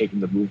might have taken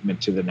the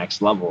movement to the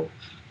next level.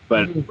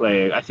 But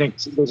like, I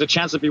think there's a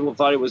chance that people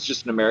thought it was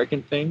just an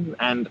American thing,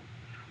 and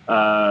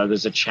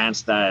there's a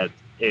chance that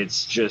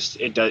it's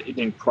just it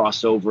didn't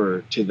cross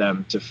over to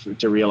them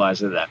to realize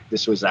that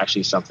this was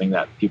actually something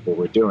that people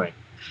were doing.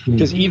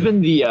 Because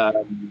even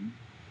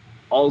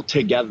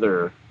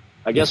altogether,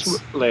 I guess,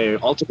 Yes.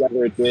 like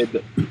altogether it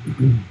did.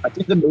 I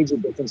think the major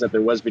difference that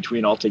there was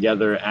between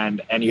altogether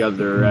and any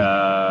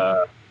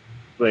other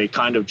like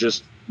kind of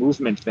just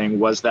movement thing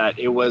was that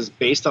it was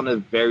based on a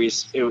very,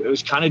 it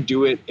was kind of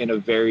do it in a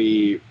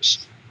very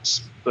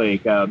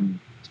like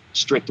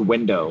strict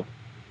window.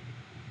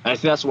 And I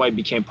think that's why it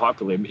became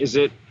popular.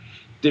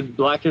 Did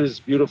Black is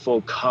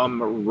Beautiful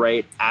come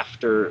right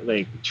after,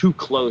 like too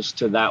close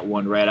to that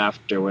one right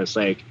after, where it's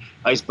like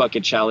Ice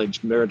Bucket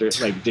Challenge, Murder,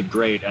 like did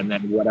great, and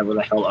then whatever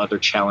the hell other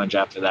challenge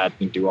after that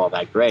didn't do all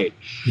that great.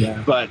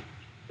 Yeah. But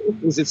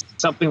is it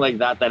something like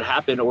that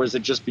happened, or is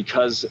it just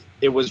because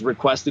it was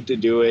requested to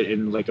do it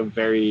in like a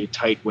very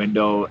tight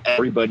window,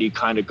 everybody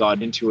kind of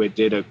got into it,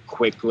 did a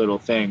quick little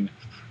thing,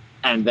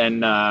 and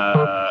then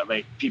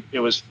like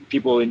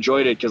people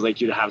enjoyed it because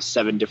like you'd have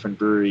 7 different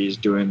breweries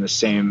doing the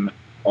same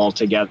all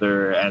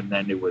together, and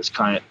then it was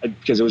kind of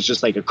because it was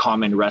just like a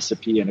common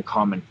recipe and a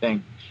common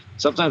thing.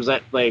 Sometimes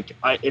that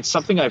it's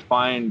something I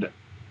find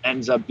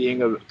ends up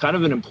being a kind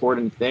of an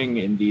important thing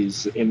in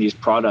these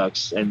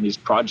products and these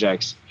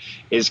projects,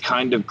 is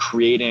kind of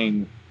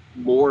creating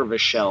more of a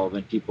shell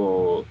than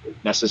people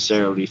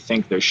necessarily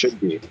think there should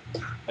be.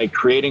 Like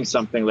creating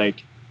something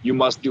like, you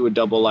must do a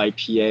double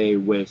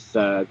IPA with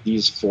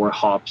these 4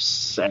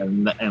 hops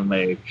and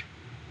like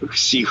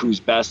see who's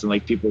best, and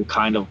like people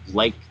kind of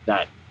like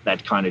that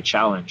kind of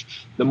challenge.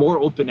 The more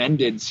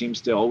open-ended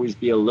seems to always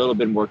be a little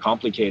bit more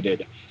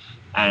complicated,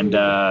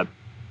 and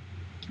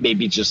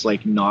maybe just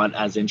like not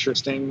as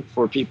interesting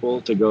for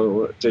people to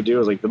go to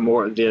do. Like the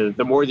more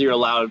you're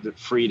allowed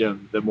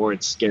freedom, the more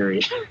it's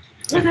scary.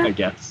 I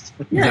guess.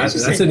 Yeah,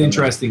 that's an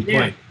interesting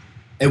point.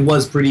 It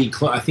was pretty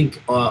close. I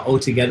think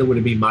altogether would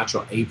have been March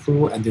or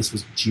April, and this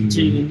was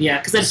June. Yeah,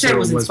 because I'm sure it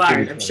was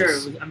inspired. I'm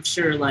close.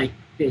 sure like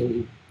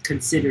they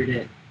considered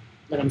it.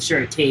 Like I'm sure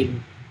it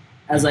came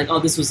as like, oh,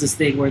 this was this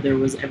thing where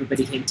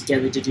everybody came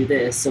together to do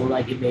this, so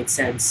like it made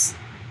sense.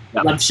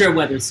 Yeah. I'm sure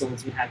Weather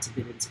Souls would have to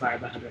be inspired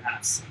by other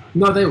halves.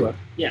 No, they were.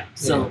 Yeah,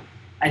 so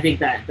I think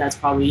that's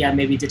probably,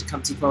 maybe it did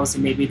come too close,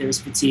 and maybe there's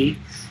fatigue.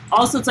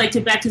 Also, it's like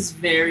Quebec is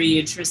very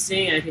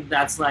interesting, and I think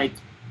that's like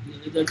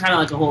kind of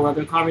like a whole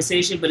other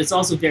conversation, but it's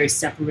also very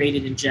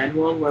separated in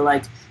general, where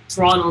like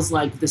Toronto's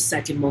like the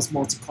second most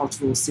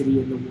multicultural city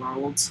in the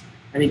world.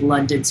 I think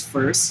London's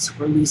first,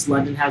 or at least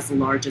London has the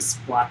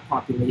largest Black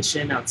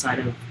population outside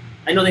of,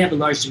 I know they have a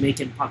large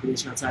Jamaican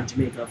population outside of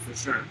Jamaica for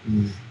sure.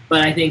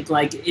 But I think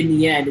like in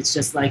the end, it's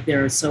just like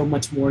they're so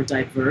much more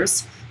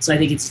diverse. So I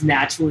think it's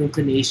natural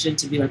inclination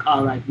to be like,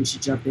 oh, like we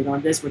should jump in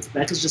on this. Where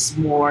Quebec is just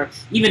more,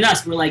 even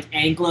us, we're like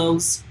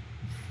Anglos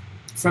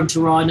from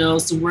Toronto.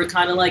 So we're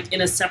kind of like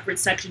in a separate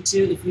section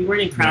too. If we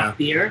weren't in craft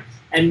beer,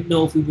 I don't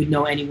know if we would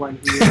know anyone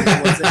who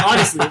was. And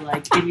honestly,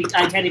 like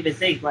I can't even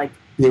think like.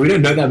 Yeah, we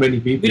don't know that many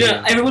people.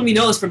 Everyone we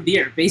know is from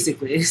beer,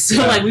 basically.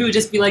 So like we would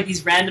just be like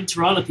these random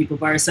Toronto people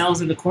by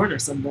ourselves in the corner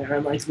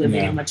somewhere, like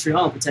living in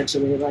Montreal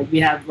potentially. Like we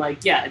have like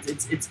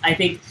it's I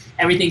think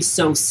everything's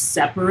so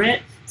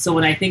separate. So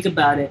when I think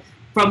about it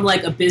from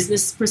like a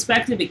business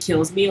perspective, it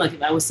kills me. Like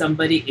if I was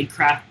somebody in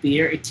craft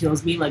beer, it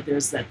kills me. Like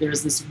there's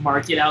this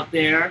market out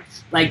there.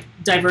 Like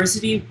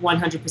diversity,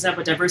 100%,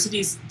 but diversity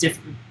is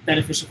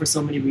beneficial for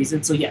so many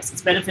reasons. So yes,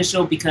 it's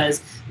beneficial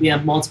because we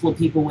have multiple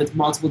people with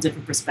multiple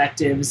different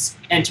perspectives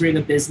entering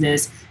a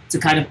business to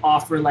kind of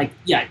offer like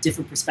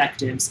different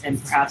perspectives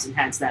and perhaps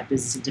enhance that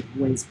business in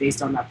different ways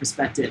based on that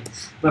perspective.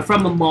 But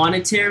from a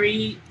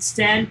monetary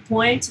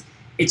standpoint,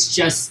 it's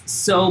just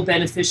so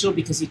beneficial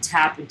because you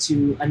tap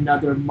into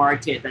another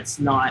market that's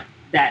not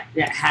that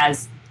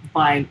has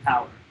buying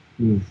power.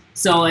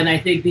 So, and I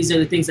think these are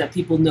the things that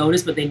people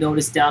notice, but they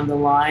notice down the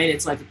line.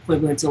 It's like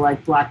equivalent to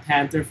like Black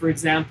Panther, for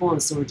example. And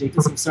it's so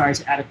ridiculous. I'm sorry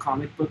to add a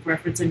comic book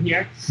reference in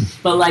here,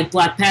 but like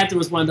Black Panther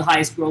was one of the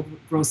highest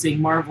grossing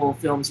Marvel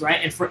films, right?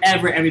 And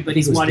forever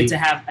everybody's wanted to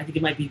have, I think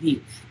it might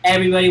be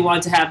everybody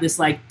wanted to have this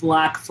like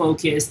Black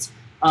focused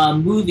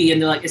movie,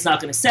 and they're like, it's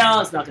not going to sell.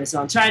 It's not going to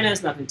sell in China.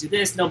 It's not going to do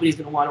this. Nobody's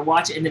going to want to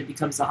watch it, and then it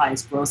becomes the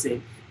highest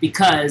grossing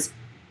because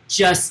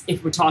just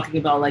if we're talking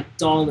about like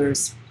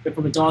dollars. But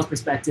from a dollar's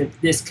perspective,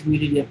 this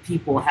community of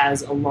people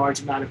has a large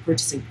amount of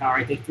purchasing power.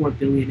 I think 4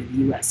 billion in the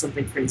U.S.,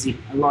 something crazy,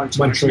 a large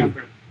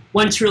number.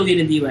 1 trillion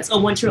in the U.S.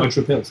 Oh, 1 trillion.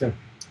 1 trillion, yeah.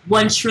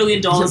 $1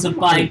 trillion of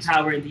buying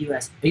power in the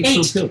U.S.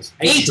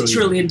 $8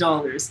 trillion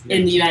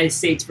in the United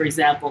States, for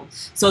example.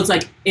 So it's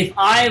like if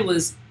I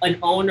was an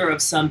owner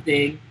of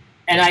something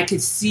and I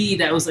could see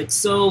that it was like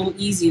so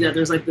easy that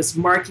there's like this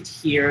market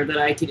here that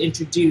I could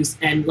introduce,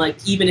 and like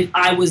even if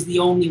I was the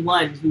only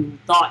one who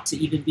thought to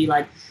even be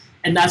like.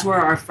 And that's where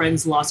our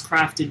friends Lost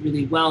Craft did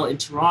really well in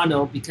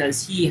Toronto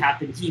because he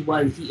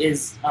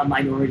is a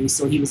minority.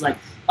 So he was like,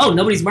 oh,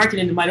 nobody's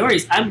marketing to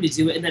minorities. I'm going to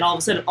do it. And then all of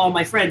a sudden, all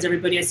my friends,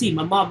 everybody I see,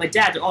 my mom, my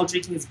dad, they're all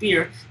drinking his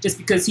beer just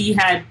because he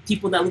had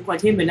people that look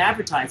like him in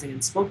advertising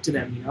and spoke to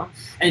them, you know?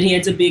 And he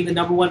ends up being the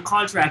 #1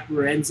 contract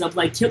brewer, ends up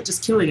like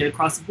just killing it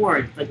across the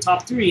board, like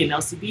top 3 in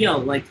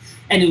LCBO. Like,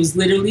 and it was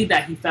literally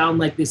that he found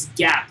like this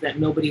gap that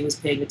nobody was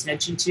paying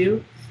attention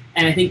to.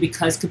 And I think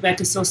because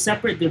Quebec is so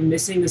separate, they're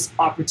missing this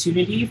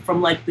opportunity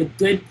from like the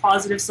good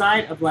positive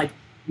side of like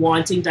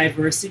wanting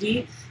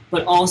diversity,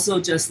 but also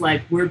just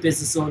like we're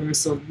business owners,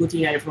 so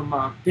looking at it from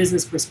a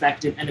business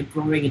perspective and a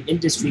growing an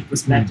industry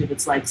perspective,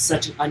 it's like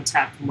such an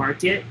untapped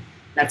market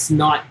that's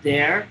not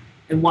there.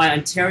 And why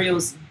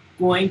Ontario's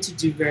going to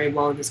do very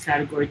well in this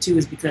category too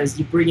is because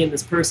you bring in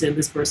this person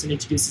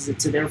introduces it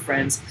to their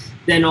friends,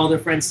 then all their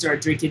friends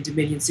start drinking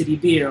Dominion City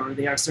beer, or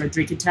they start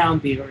drinking Town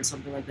beer or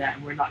something like that,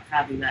 and we're not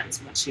having that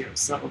as much here.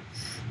 So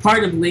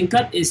part of Link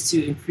Up is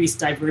to increase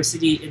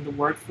diversity in the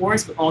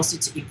workforce, but also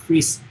to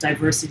increase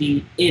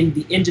diversity in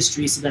the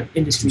industry so that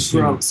industry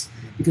grows.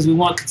 Because we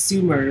want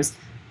consumers.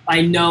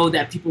 I know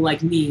that people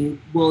like me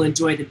will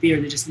enjoy the beer,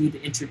 they just need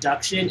the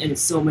introduction, and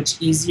it's so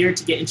much easier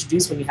to get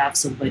introduced when you have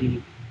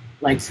somebody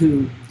like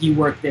who you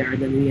work there,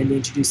 and then in the end they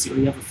introduce you, or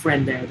you have a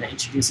friend there that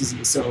introduces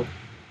you. So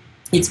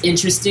it's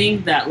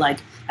interesting that like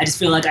I just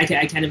feel like I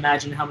can't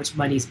imagine how much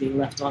money is being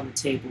left on the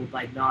table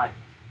by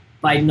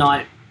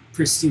not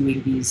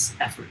pursuing these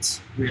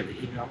efforts, really,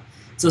 you know.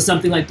 So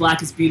something like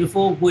Black is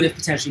Beautiful would have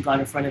potentially got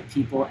in front of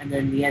people, and then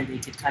in the end they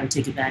could kind of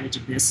take advantage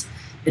of this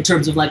in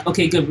terms of like,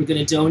 okay, good, we're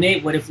going to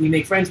donate. What if we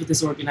make friends with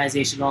this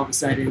organization all of a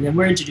sudden, and then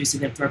we're introducing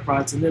them to our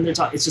products, and then they're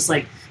talking. It's just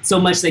like so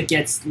much that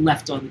gets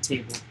left on the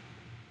table,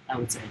 I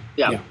would say.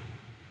 Yeah.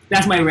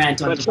 That's my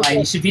rant on why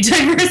you should be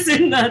diverse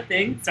in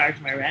thing. Sorry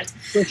for my rant.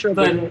 For sure,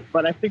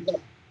 but I think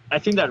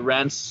that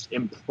rant's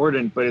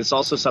important, but it's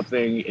also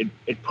something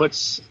it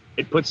puts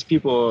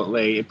people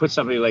like it puts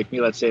somebody like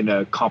me, let's say, in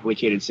a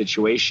complicated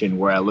situation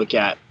where I look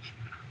at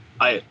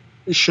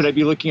should I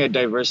be looking at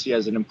diversity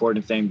as an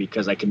important thing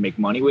because I can make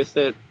money with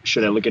it?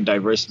 Should I look at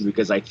diversity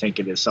because I think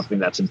it is something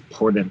that's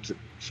important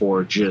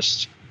for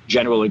just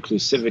general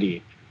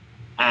inclusivity?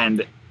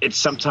 And it's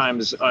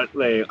sometimes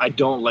like, I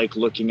don't like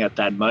looking at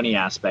that money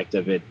aspect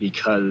of it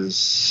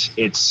because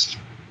it's,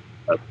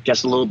 I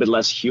guess, a little bit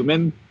less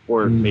human,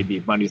 or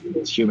maybe money's the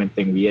most human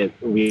thing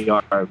we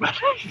are, but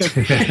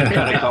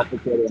kind of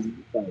complicated.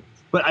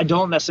 But I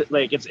don't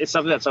necessarily like it's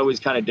something that's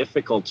always kind of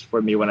difficult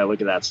for me when I look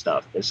at that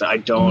stuff. Is I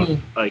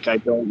don't like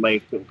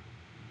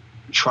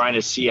trying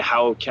to see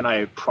how can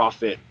I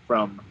profit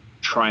from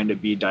trying to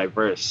be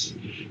diverse.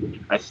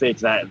 I think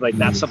that like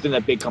that's something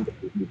that big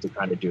companies need to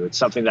kind of do. It's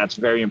something that's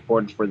very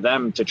important for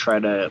them to try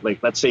to,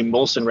 like, let's say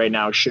Molson right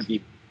now should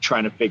be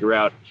trying to figure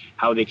out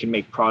how they can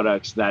make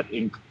products that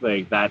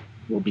that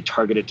will be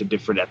targeted to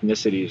different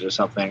ethnicities or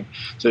something,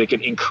 so they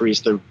can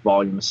increase their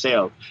volume of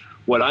sales.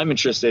 What I'm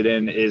interested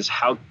in is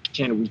how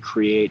can we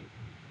create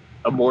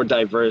a more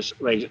diverse,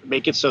 like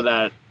make it so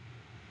that,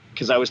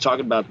 because I was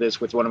talking about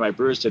this with one of my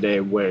brewers today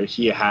where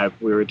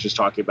we were just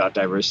talking about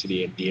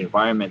diversity in the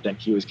environment, and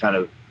he was kind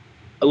of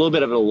a little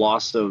bit of a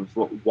loss of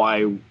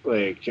why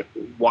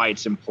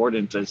it's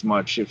important as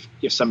much. If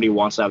somebody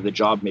wants to have the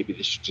job, maybe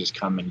they should just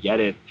come and get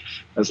it.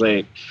 I was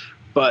like,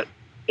 but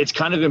it's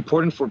kind of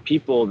important for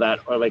people that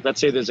are like, let's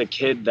say there's a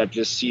kid that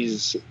just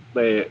sees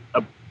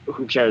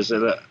who cares,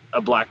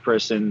 a black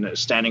person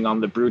standing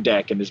on the brew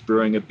deck and is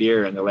brewing a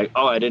beer, and they're like,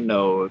 oh, I didn't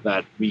know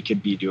that we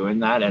could be doing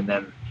that. And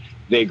then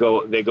they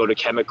go to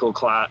chemical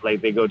class,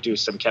 like they go do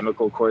some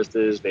chemical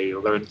courses, they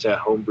learn to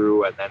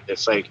homebrew, and then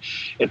it's like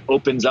it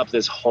opens up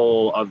this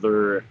whole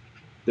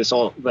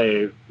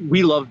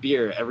we love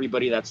beer.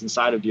 Everybody that's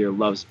inside of beer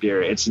loves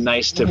beer. It's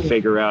nice to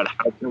figure out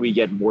how can we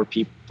get more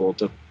people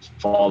to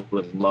fall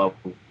in love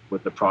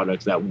with the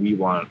products that we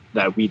want,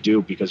 that we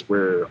do, because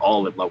we're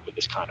all in love with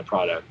this kind of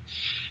product.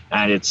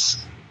 And it's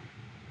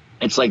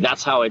like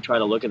that's how I try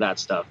to look at that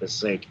stuff.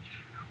 It's like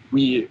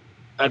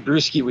at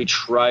Brewski, we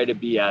try to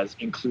be as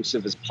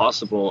inclusive as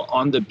possible.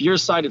 On the beer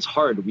side, it's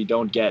hard. We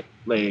don't get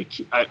like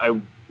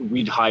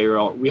we would hire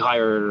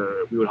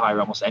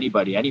almost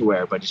anybody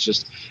anywhere, but it's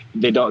just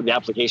the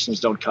applications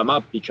don't come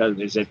up because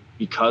it's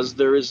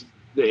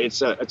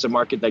a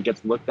market that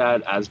gets looked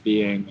at as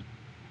being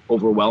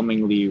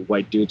overwhelmingly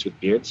white dudes with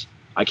beards.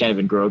 I can't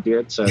even grow a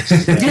beard, so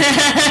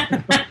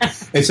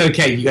it's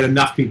okay. You got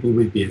enough people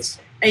with beards.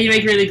 And you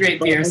make really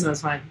great beer, so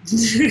that's fine.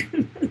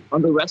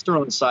 On the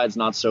restaurant side, it's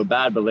not so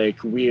bad, but like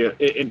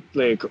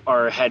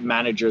our head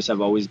managers have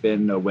always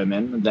been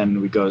women.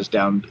 Then we goes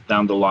down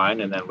the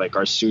line, and then like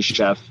our sous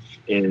chef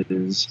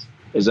is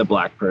a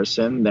black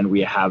person. Then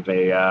we have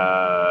we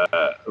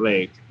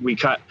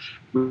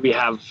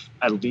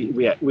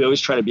always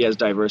try to be as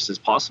diverse as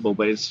possible,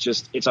 but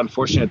it's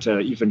unfortunate to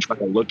even try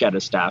to look at a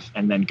staff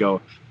and then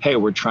go, hey,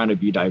 we're trying to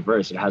be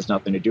diverse. It has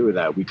nothing to do with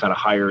that. We kind of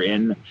hire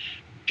in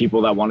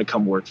people that want to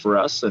come work for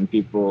us, and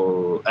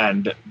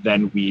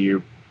then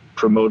we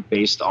promote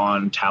based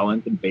on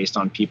talent and based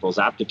on people's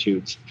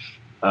aptitudes,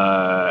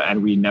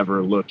 and we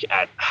never look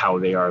at how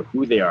they are,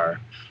 who they are.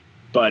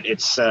 But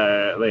it's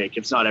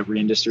not every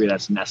industry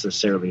that's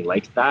necessarily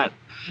like that.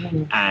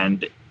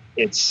 And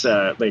it's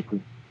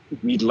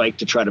we'd like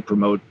to try to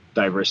promote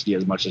diversity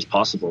as much as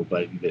possible,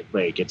 but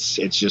like it's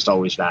just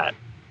always that,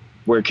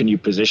 where can you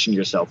position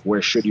yourself,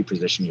 where should you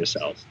position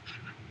yourself?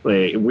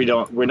 Like in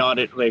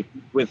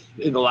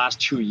the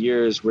last 2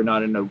 years, we're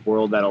not in a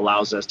world that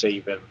allows us to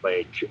even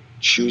like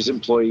choose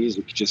employees.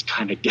 You can just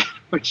kind of get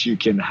what you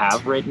can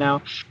have right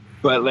now.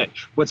 But like,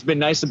 what's been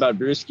nice about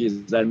Brewski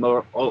is that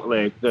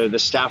the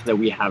staff that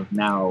we have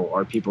now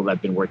are people that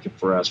have been working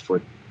for us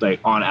for like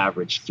on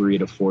average 3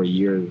 to 4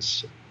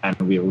 years, and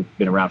we've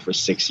been around for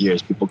 6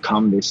 years. People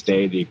come, they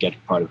stay, they get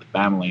part of the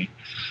family,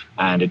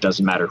 and it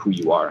doesn't matter who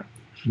you are.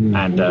 Mm-hmm.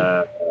 And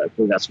I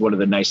think that's one of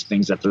the nice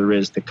things that there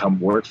is to come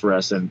work for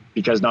us. And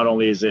because not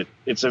only is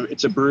it's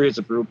a brewery, it's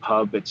a brew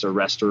pub, it's a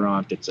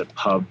restaurant, it's a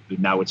pub.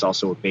 Now it's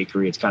also a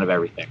bakery. It's kind of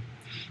everything.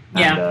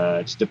 Yeah.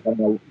 And it's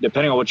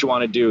depending on what you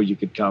want to do, you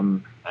could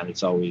come, and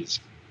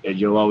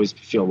you'll always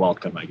feel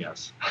welcome, I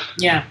guess.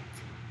 Yeah.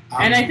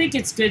 And I think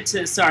it's good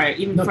to,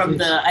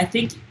 I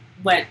think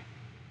what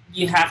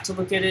you have to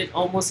look at it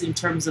almost in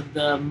terms of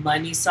the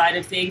money side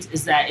of things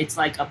is that it's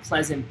like a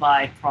pleasant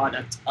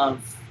byproduct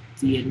of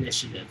the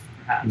initiative,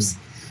 perhaps.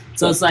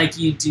 So it's like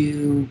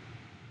you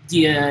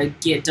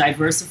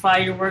diversify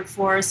your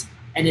workforce,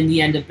 and in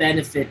the end, the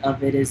benefit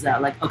of it is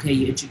that, like, okay,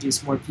 you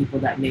introduce more people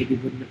that maybe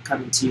wouldn't have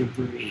come into your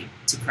brewery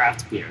to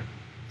craft beer.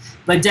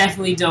 But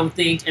definitely don't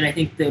think, and I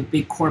think the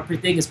big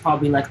corporate thing is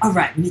probably like, all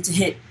right, we need to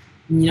hit,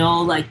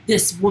 like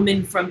this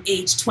woman from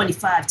age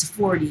 25 to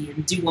 40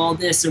 and do all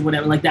this or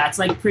whatever. Like, that's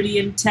like pretty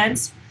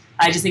intense.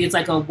 I just think it's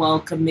like a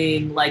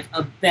welcoming, like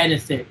a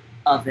benefit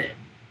of it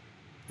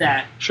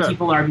that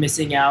people are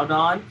missing out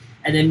on.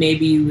 And then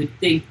maybe you would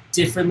think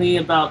differently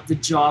about the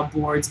job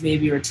boards,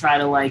 maybe, or try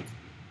to like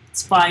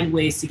find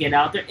ways to get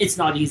out there. It's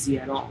not easy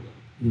at all,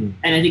 though.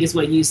 And I think it's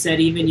what you said,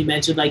 even you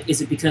mentioned, like,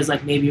 is it because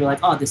like maybe you're like,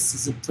 oh, this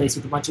is a place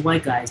with a bunch of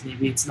white guys,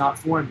 maybe it's not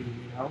for me,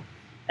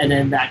 and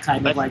then that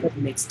kind of like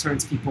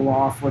turns people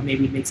off, or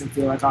maybe makes them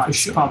feel like, oh,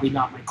 it's probably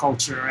not my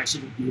culture, I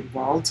shouldn't be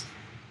involved.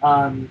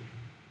 I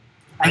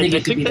think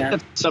it could be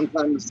that.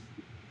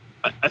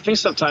 I think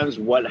sometimes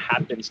what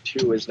happens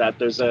too is that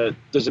there's a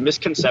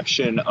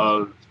misconception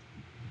of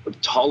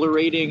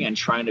tolerating and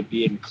trying to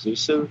be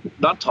inclusive.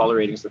 Not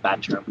tolerating is the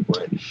bad term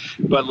for it,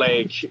 but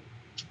like,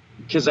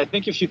 because I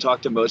think if you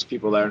talk to most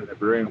people that are in the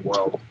brewing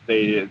world,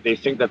 they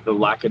think that the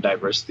lack of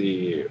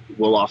diversity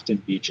will often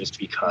be just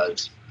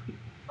because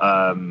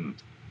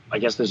I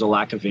guess there's a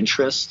lack of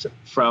interest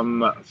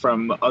from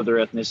other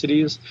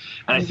ethnicities,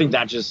 and I think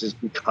that just is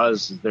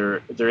because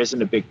there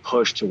isn't a big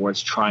push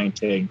towards trying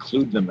to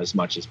include them as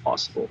much as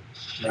possible.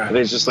 Right.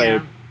 It's just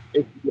like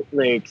it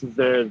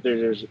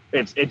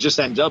just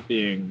ends up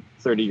being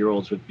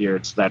 30-year-olds with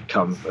beards that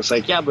come. It's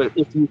like, yeah, but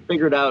if you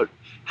figured out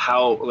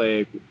how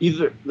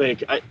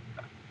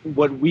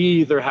what we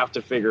either have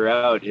to figure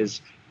out is,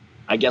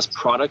 I guess,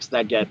 products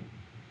that get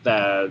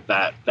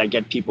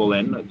get people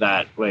in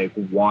that like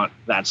want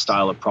that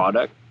style of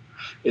product.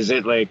 Is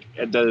it like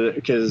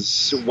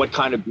because what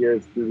kind of beer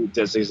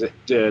does it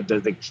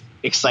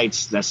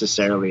excites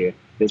necessarily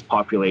this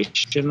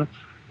population?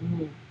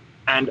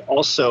 And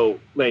also,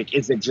 like,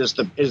 is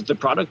the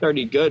product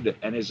already good,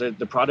 and is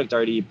the product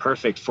already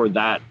perfect for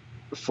that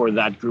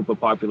group of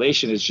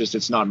population? It's just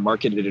it's not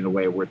marketed in a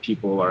way where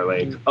people are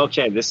like,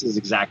 okay, this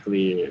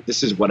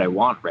is what I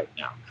want right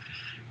now.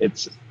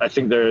 I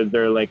think there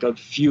are like a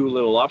few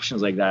little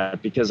options like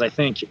that, because I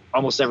think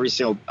almost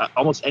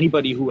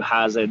anybody who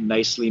has a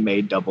nicely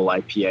made double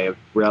IPA, I've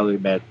rarely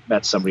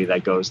met somebody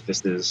that goes,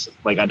 this is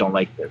like, I don't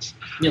like this.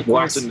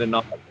 More often than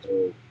not,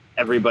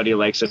 everybody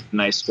likes a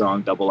nice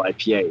strong double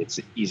IPA. It's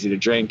easy to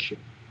drink,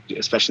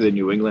 especially the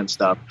New England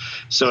stuff.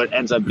 So it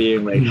ends up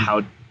being like,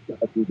 how do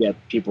you get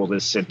people to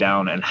sit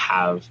down and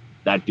have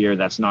that beer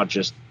that's not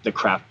just the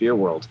craft beer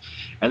world?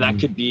 And that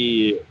could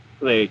be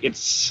like,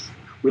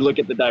 we look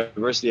at the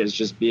diversity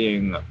as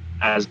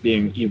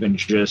being even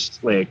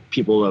just like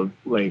people of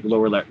like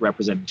lower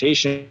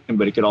representation,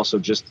 but it could also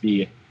just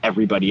be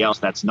everybody else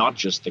that's not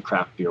just the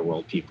craft beer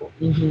world people.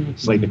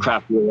 It's like the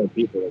craft beer world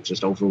people are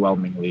just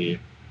overwhelmingly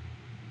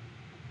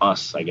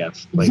us, I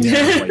guess. Like,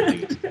 white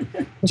dudes.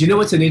 Do you know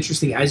what's an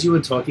interesting, as you were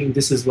talking,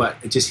 this is what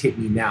it just hit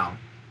me now.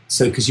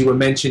 So, because you were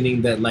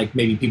mentioning that like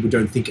maybe people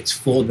don't think it's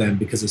for them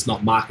because it's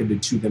not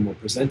marketed to them or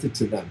presented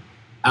to them.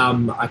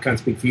 I can't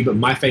speak for you, but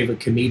my favorite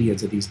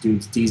comedians are these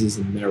dudes, Deezus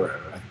and Mero.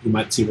 You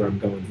might see where I'm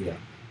going here.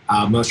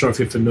 I'm not sure if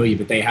you're familiar,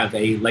 but they have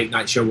a late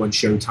night show on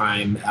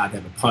Showtime. They have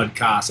a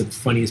podcast. They're the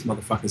funniest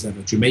motherfuckers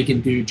ever. Jamaican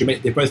dude.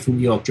 They're both from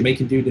New York.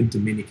 Jamaican dude and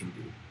Dominican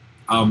dude.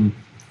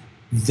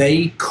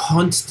 They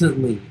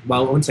constantly,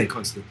 well, I wouldn't say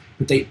constantly,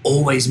 but they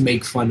always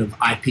make fun of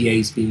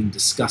IPAs being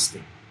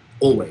disgusting.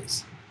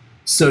 Always.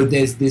 So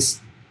there's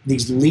these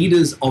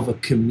leaders of a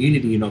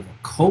community and of a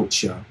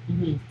culture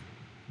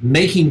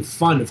making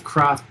fun of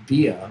craft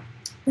beer.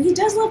 But he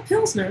does love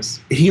Pilsners.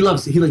 He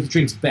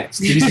drinks Beck's.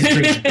 He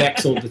drinks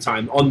Beck's all the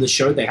time. On the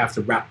show, they have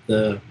to wrap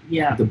the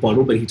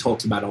bottle, but he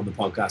talks about it on the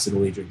podcast and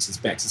all he drinks is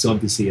Beck's. It's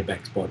obviously a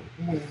Beck's bottle.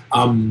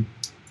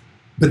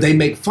 But they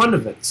make fun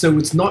of it. So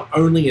it's not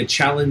only a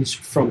challenge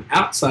from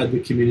outside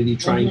the community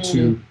trying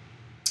to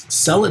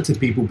sell it to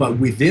people, but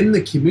within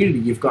the community,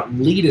 you've got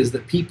leaders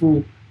that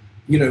people,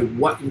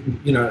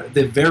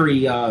 they're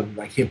very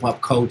like hip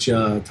hop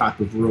culture type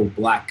of real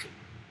black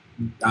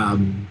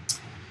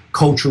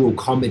cultural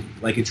comedy.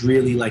 Like it's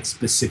really like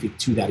specific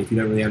to that. If you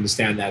don't really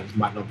understand that, it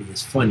might not be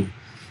as funny.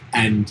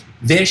 and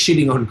they're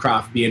shitting on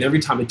craft beer. And every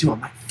time I do, I'm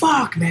like,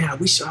 fuck, man, I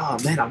wish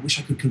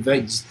I could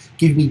convert. Just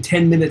give me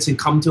 10 minutes and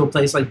come to a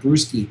place like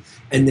Brewski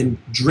and then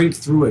drink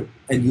through it.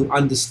 And you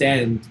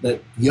understand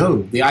that, the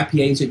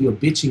IPAs that you're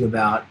bitching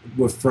about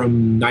were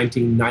from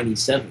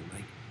 1997.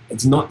 Like,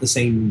 it's not the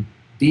same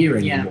beer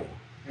anymore.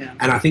 Yeah.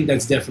 And I think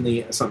that's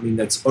definitely something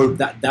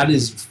that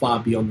is far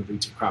beyond the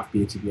reach of craft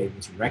beer to be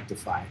able to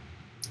rectify.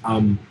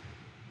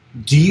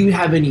 Do you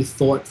have any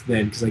thoughts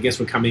then? Because I guess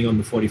we're coming on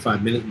the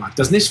 45-minute mark.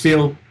 Doesn't this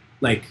feel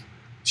like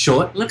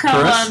short? Look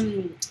how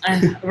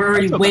we're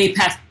already way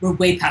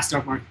past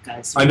our mark,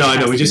 guys. I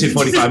know. We just hit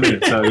 45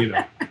 minutes, so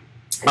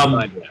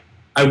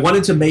I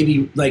wanted to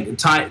maybe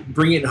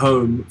bring it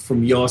home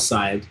from your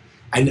side,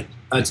 and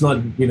it's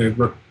not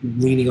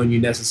leaning on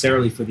you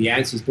necessarily for the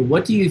answers, but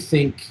what do you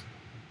think?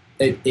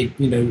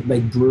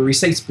 Breweries,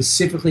 say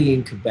specifically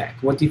in Quebec,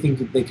 what do you think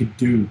that they could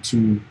do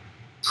to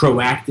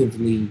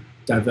proactively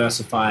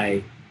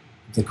diversify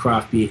the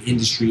craft beer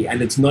industry?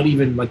 And it's not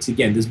even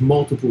there's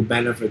multiple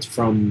benefits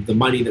from the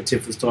money that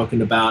Tiff was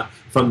talking about,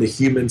 from the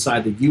human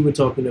side that you were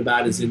talking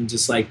about, as in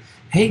just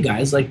hey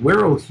guys,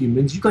 we're all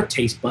humans. You got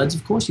taste buds,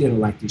 of course you're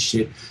gonna like this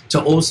shit. To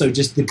also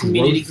just the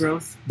community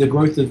growth, the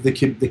growth of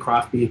the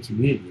craft beer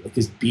community,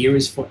 because beer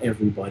is for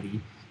everybody.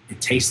 It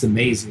tastes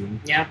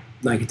amazing. Yeah.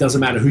 It doesn't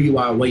matter who you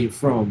are, where you're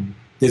from.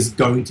 There's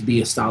going to be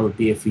a style of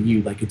beer for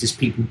you. It just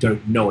people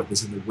don't know it.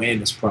 There's an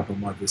awareness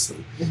problem,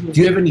 obviously. Mm-hmm.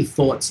 Do you have any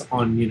thoughts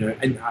on,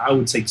 and I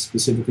would say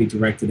specifically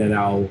directed at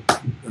our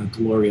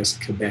glorious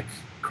Quebec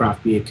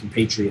craft beer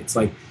compatriots,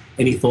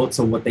 any thoughts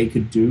on what they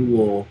could do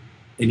or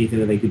anything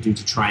that they could do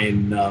to try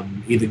and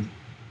either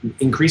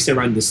increase their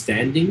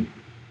understanding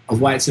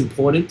of why it's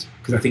important,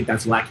 because I think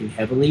that's lacking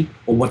heavily,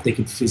 or what they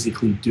could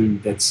physically do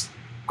that's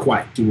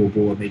quite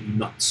doable or maybe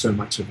not so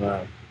much of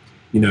a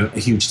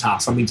huge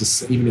task, something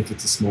just even if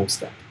it's a small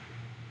step?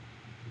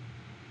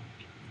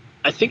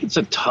 I think it's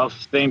a tough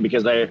thing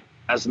because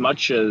as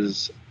much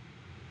as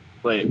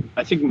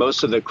I think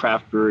most of the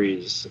craft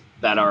breweries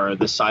that are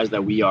the size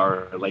that we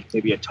are,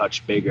 maybe a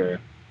touch bigger,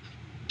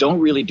 don't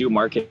really do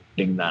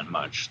marketing that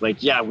much. We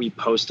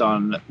post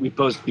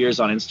beers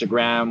on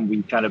Instagram,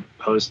 we kind of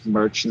post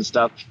merch and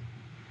stuff.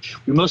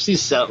 We mostly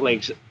sell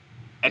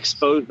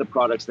expose the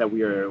products that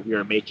we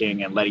are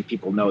making and letting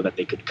people know that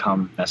they could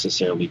come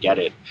necessarily get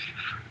it.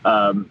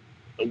 And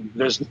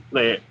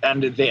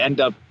they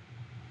end up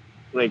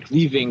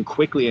leaving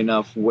quickly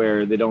enough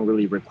where they don't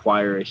really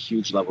require a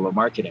huge level of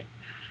marketing.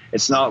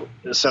 It's not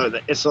so.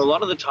 It's a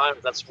lot of the time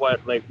that's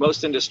what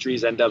most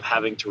industries end up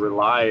having to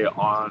rely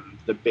on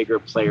the bigger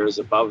players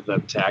above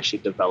them to actually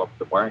develop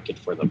the market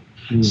for them.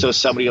 So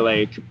somebody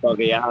like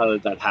Boreal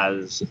that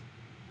has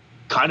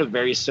kind of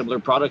very similar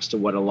products to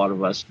what a lot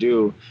of us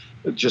do,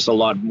 just a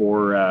lot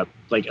more a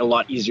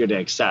lot easier to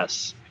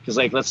access. Because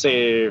let's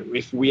say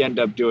if we end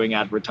up doing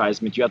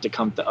advertisement, you have to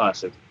come to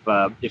us.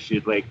 If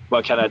you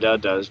Bas Canada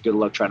does, good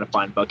luck trying to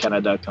find Bas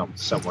Canada come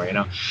somewhere.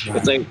 Yeah.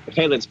 It's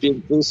okay, let's be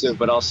inclusive,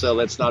 but also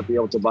let's not be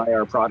able to buy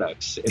our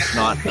products. It's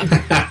not.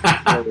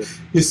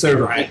 You're so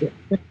right.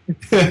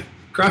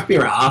 Craft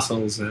beer are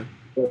assholes, man.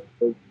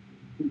 You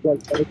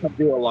guys gotta come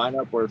do a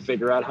lineup or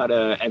figure out how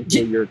to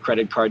enter your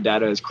credit card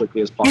data as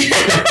quickly as possible.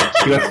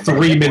 You have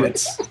 3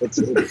 minutes.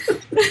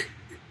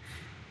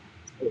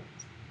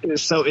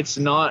 So it's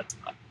not.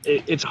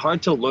 It's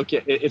hard to look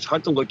at. It's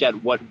hard to look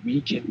at what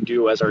we can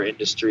do as our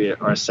industry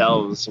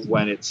ourselves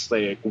when it's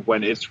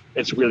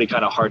it's really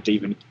kind of hard to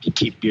even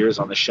keep beers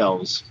on the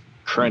shelves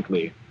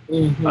currently.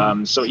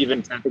 Mm-hmm. So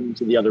even tapping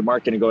into the other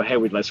market and go, hey,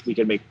 we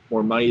can make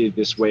more money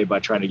this way by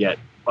trying to get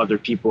other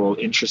people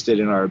interested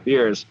in our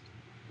beers.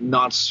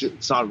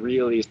 It's not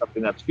really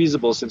something that's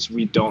feasible since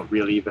we don't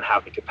really even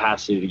have the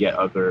capacity to get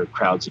other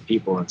crowds of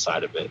people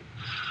inside of it.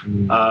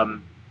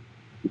 Mm.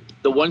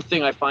 The one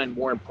thing I find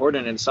more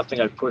important and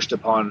something I've pushed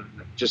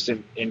upon just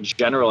in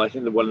general, I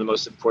think that one of the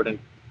most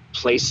important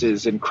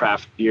places in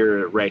craft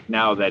beer right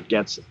now that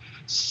gets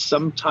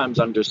sometimes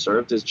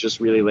underserved is just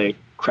really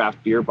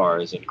craft beer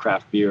bars and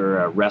craft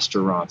beer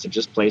restaurants and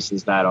just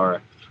places that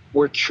are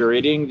more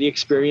curating the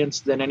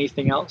experience than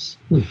anything else.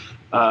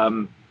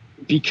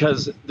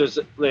 Because there's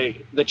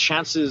the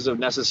chances of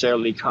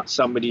necessarily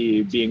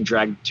somebody being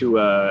dragged to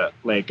a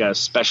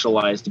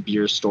specialized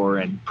beer store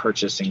and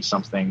purchasing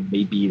something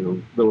maybe a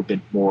little bit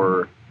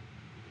more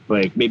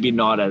maybe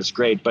not as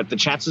great, but the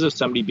chances of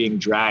somebody being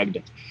dragged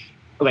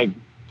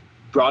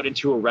brought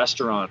into a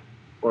restaurant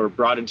or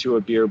brought into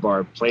a beer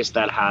bar, place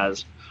that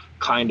has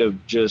kind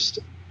of just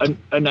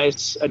a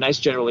nice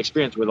general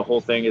experience where the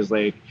whole thing is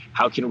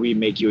how can we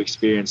make you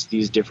experience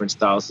these different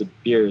styles of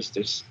beers,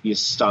 these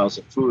styles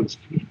of foods?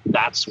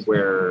 That's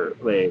where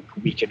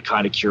we can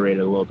kind of curate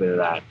a little bit of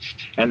that,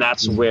 and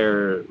that's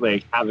where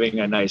having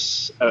a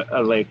nice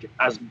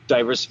as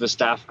diverse of a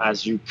staff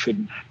as you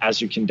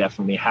can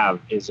definitely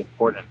have is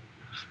important.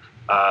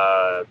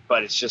 But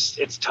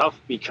it's tough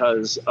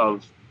because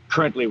of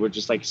currently we're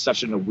just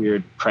such in a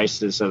weird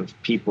crisis of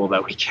people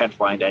that we can't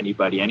find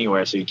anybody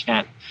anywhere, so you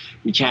can't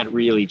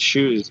really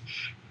choose.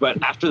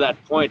 But after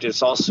that point,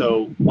 it's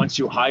also once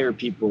you hire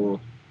people,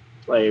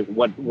 like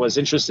what was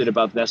interested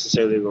about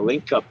necessarily the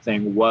Link Up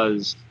thing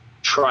was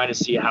trying to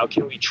see how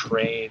can we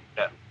train,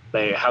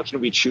 like how can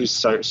we choose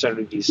certain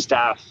of these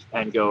staff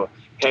and go,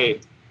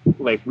 hey,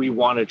 like we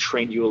want to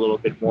train you a little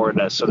bit more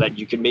so that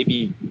you can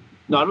maybe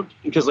not,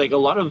 because like a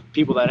lot of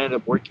people that end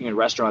up working in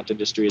restaurant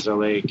industries are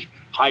like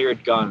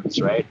hired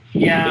guns, right?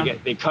 Yeah.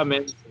 They come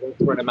in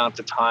for an amount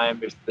of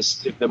time. If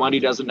the money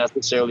doesn't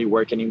necessarily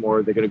work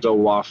anymore, they're going to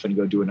go off and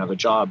go do another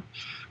job.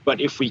 But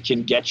if we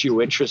can get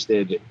you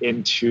interested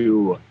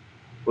into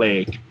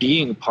like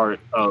being part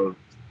of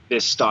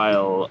this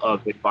style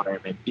of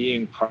environment,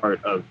 being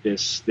part of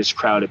this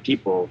crowd of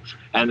people,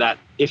 and that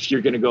if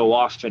you're going to go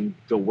off and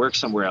go work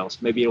somewhere else,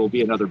 maybe it'll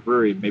be another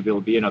brewery, maybe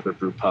it'll be another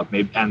brew pub,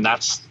 and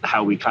that's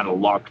how we kind of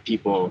lock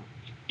people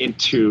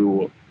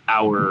into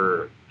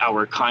our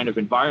kind of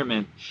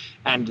environment.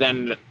 And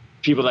then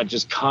people that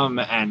just come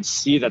and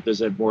see that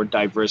there's a more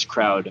diverse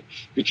crowd,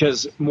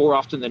 because more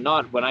often than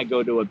not, when I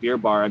go to a beer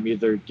bar, I'm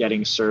either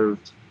getting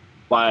served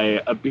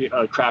by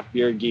a craft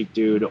beer geek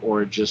dude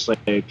or just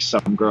like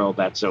some girl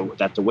that's a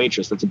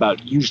waitress. That's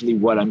about usually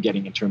what I'm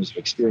getting in terms of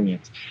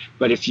experience.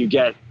 But if you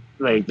get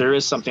like, there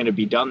is something to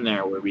be done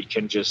there where we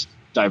can just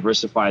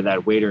diversify that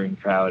waitering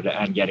crowd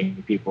and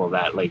getting people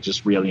that like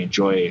just really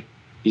enjoy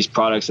these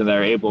products and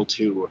they're able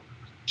to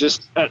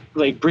just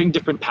like bring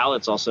different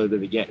palettes also to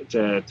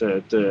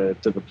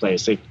the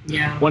place. Like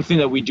one thing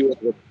that we do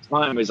at the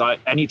time is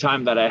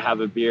anytime that I have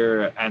a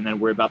beer and then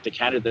we're about to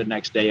can it the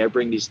next day, I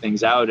bring these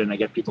things out and I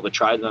get people to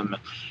try them,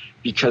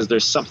 because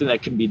there's something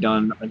that can be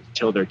done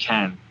until there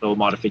can. Little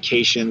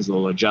modifications,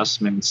 little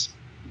adjustments,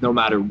 no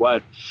matter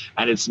what.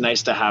 And it's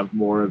nice to have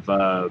more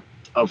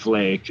of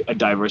like a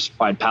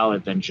diversified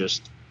palette than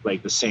just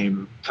like the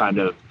same kind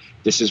of,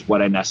 this is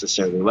what I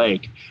necessarily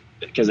like.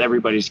 Because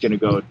everybody's going to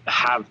go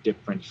have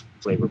different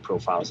flavor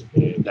profiles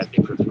that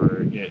they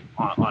prefer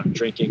on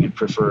drinking and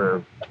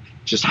prefer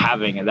just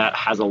having, and that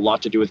has a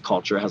lot to do with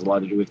culture, has a lot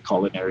to do with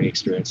culinary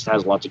experience,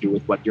 has a lot to do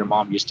with what your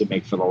mom used to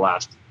make for the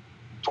last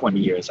 20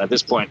 years. At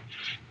this point,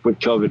 with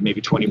COVID,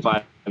 maybe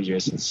 25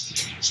 years,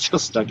 it's still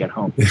stuck at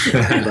home.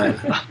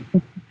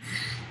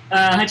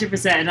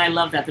 100%, and I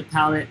love that, the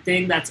palette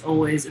thing. That's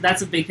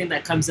a big thing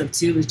that comes up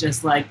too, is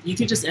just like you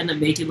could just end up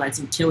making like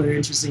some killer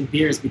interesting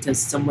beers because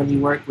someone you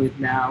work with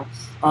now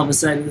all of a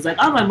sudden is like,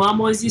 oh, my mom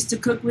always used to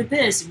cook with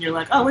this, and you're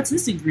like, oh, what's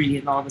this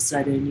ingredient? And all of a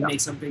sudden you make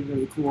something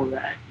really cool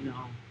that, you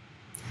know,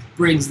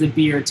 brings the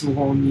beer to a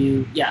whole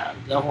new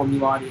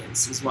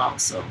audience as well.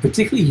 So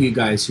particularly you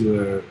guys who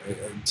are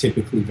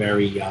typically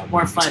very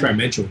more fun,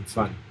 experimental and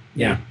fun.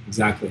 Yeah,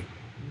 exactly.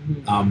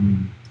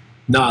 Mm-hmm.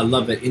 No, I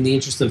love it. In the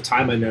interest of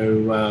time, I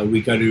know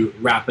we got to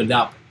wrap it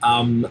up.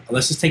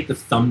 Let's just take the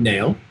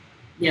thumbnail.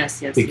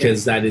 Yes.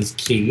 Because that is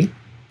key.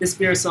 This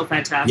beer is so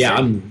fantastic. Yeah,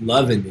 I'm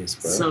loving this,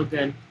 bro. So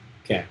good.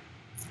 Okay.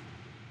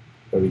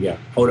 There we go.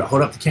 Hold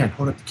up the can.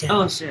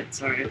 Oh shit!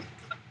 Sorry.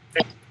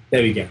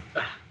 There we go.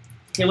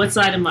 Okay, what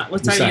side are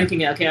you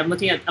looking at? Okay, I'm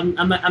looking at.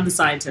 I'm the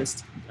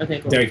scientist.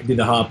 Okay, cool. Derek, do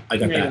the hub. I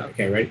got there that.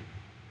 Okay, ready?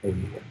 There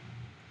you go.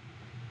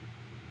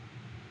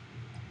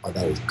 Oh,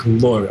 that is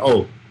glorious.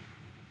 Oh.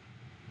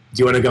 Do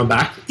you want to go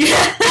back? do you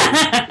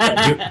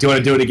want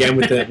to do it again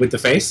with the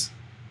face?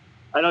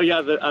 I don't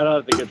have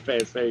the good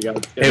face. There you go.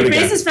 Your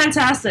face is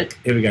fantastic.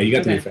 Here we go. You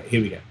got the good face.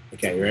 Here we go.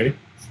 Okay, you ready?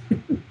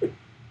 Here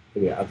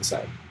we go. Other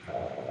side.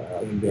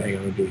 I'm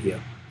gonna do it here.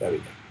 There we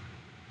go.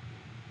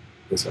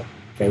 This one.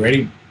 Okay,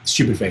 ready?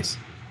 Stupid face.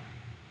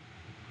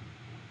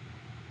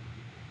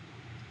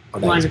 Oh,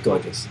 that is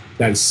gorgeous.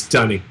 That is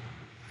stunning.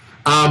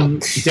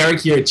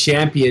 Derek, you're a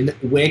champion.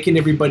 Where can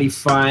everybody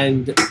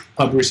find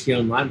Pub Brewski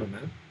online, my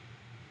man?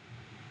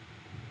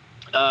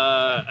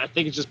 I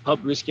think it's just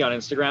Pub Brewski on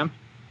Instagram.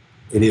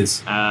 It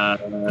is.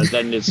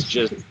 Then it's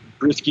just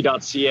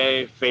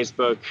brewski.ca,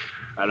 Facebook.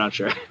 I'm not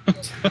sure.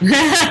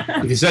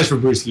 If you search for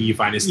Brewski, you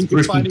find it.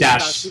 Brewski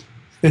dash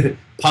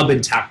Pub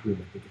and Tap Room,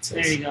 I think it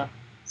says. There you go.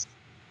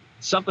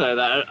 Something like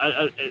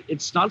that.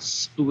 It's not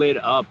split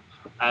up.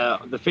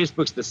 The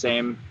Facebook's the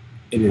same.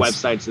 It is.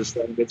 Website's the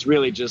same. It's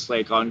really just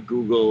like on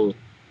Google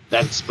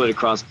that's split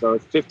across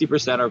both.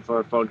 50% of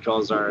our phone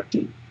calls are,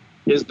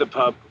 is the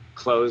pub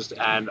closed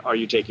and are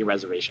you taking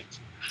reservations?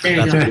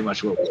 That's pretty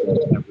much what we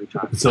do every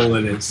time. That's all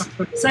it is.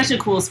 Such a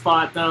cool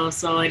spot though,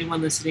 so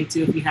anyone listening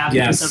to, if you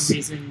haven't for some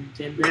reason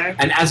been there.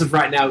 And as of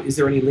right now, is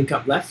there any Link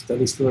Up left? Are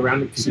they still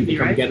around? Can you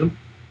come get them?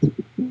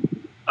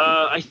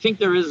 I think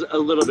there is a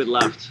little bit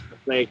left.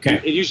 Like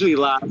it usually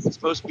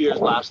lasts, most beers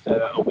last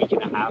a week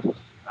and a half.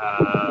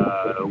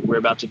 We're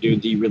about to do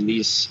the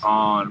release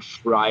on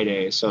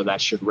Friday, so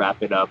that should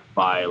wrap it up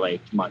by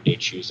like Monday,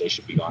 Tuesday.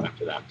 Should be gone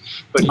after that.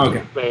 But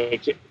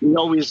like, we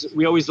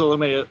always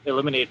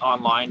eliminate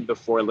online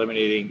before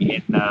eliminating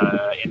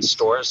in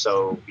stores.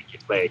 So we can,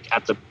 like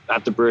at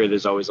the brewery,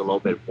 there's always a little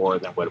bit more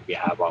than what we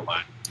have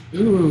online.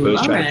 Ooh,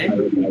 all right.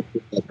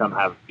 To come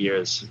have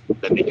beers,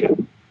 then they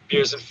can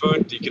beers and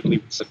food. You can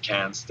leave some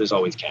cans. There's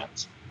always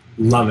cans.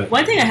 Love it.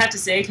 One thing I have to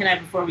say,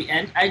 before we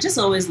end, I just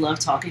always love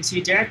talking to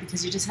you, Derek,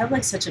 because you just have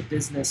like such a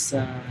business,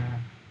 I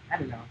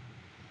don't know,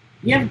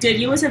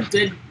 You always have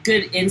good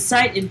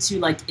insight into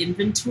like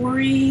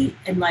inventory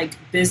and like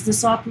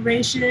business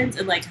operations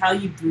and like how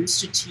you brew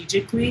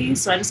strategically.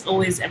 So I just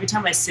always, every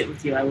time I sit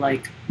with you, I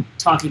like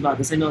talking about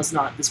this. I know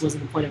this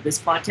wasn't the point of this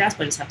podcast,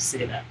 but I just have to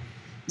say that.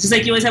 It's just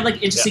like you always have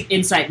like interesting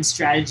insight and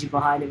strategy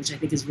behind it, which I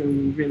think is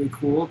really, really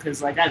cool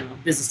because like, I don't know,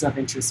 business stuff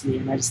interests me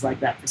and I just like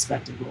that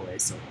perspective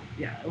always. So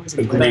yeah, I always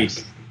enjoy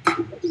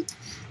that.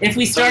 If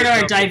we start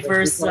our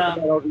diverse...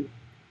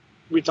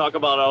 we talk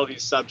about all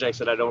these subjects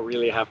that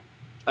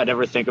I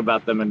never think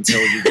about them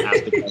until you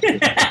ask the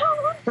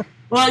question.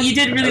 Well, you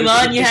did really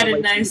well, and you had a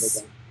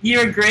nice. You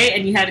were great,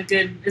 and you had a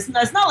good. It's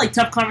not like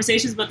tough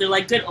conversations, but they're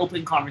like good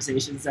open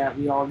conversations that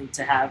we all need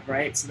to have,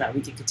 right? So that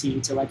we can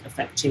continue to like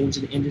affect change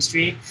in the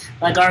industry.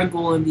 Like our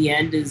goal in the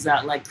end is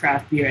that like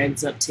craft beer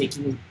ends up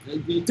taking a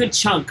good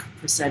chunk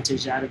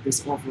percentage out of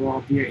this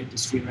overall beer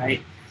industry,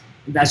 right?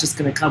 And that's just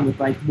going to come with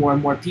like more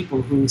and more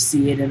people who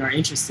see it and are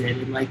interested,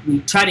 and like we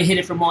try to hit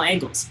it from all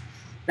angles.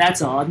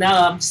 That's all.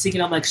 Now I'm just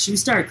thinking, I'm like, should we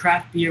start a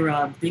craft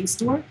beer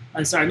store?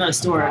 Sorry, not a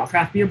store, a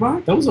craft beer bar?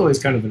 That was always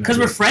kind of an because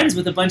we're friends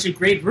with a bunch of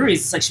great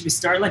breweries. It's like, should we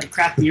start like a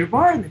craft beer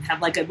bar and then have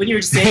like when you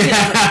were just saying it,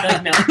 I was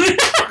like,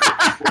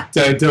 no.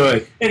 Don't do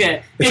it.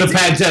 Okay. It's a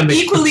pandemic.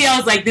 Equally, I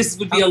was like, this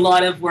would be a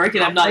lot of work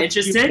and I'm not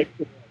interested.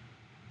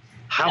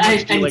 How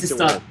much do you like to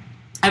work?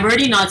 I'm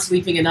already not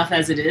sleeping enough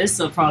as it is,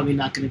 so probably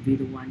not going to be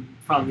the one.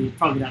 Probably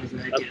not a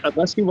good idea.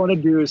 Unless you want to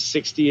do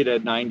 60 to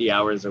 90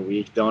 hours a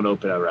week, don't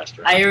open a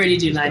restaurant. I already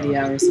do 90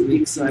 hours a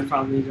week, so I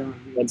probably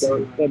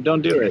don't. Then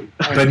don't do it.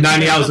 But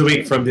 90 hours a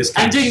week from this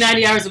couch. I'm doing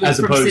 90 hours a week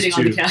from sitting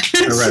on the couch.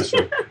 A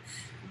restaurant.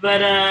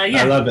 But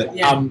yeah. I love it.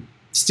 Yeah.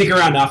 Stick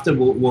around after.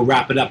 We'll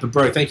wrap it up. But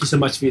bro, thank you so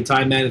much for your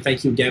time, man, and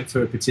thank you again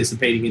for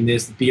participating in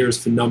this. The beer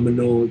is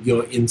phenomenal.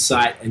 Your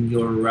insight and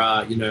your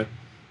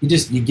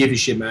you give a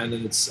shit, man,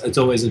 and it's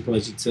always a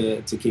pleasure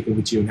to keep it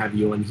with you and have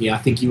you on here. I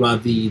think you are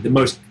the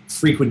most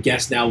frequent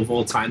guest now of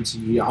all time, so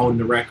you're holding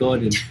the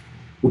record, and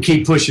we'll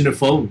keep pushing it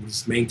forward. We'll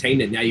just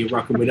maintain it. Now you're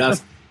rocking with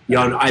us.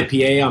 You're on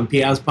IPA, on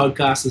PR's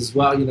podcast as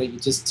well.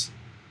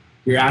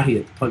 You're out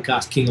here, the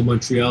podcast king of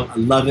Montreal. I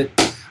love it.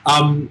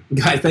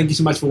 Guys, thank you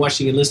so much for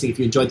watching and listening. If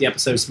you enjoyed the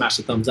episode, smash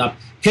the thumbs up,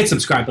 hit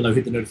subscribe below,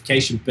 hit the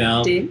notification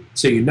bell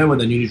so you know when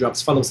the new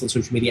drops. Follow us on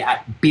social media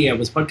at Beer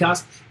Was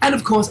Podcast, and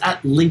of course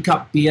at Link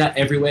Up Beer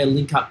everywhere,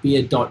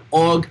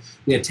 linkupbeer.org.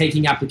 We are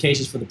taking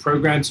applications for the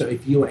program, so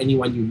if you or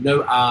anyone you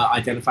know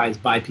identify as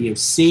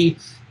BIPOC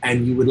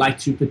and you would like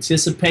to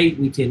participate,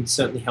 we can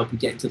certainly help you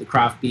get into the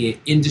craft beer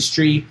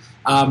industry.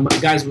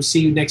 Guys, we'll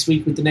see you next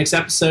week with the next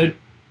episode.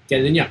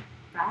 Get it in ya.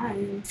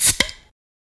 Bye.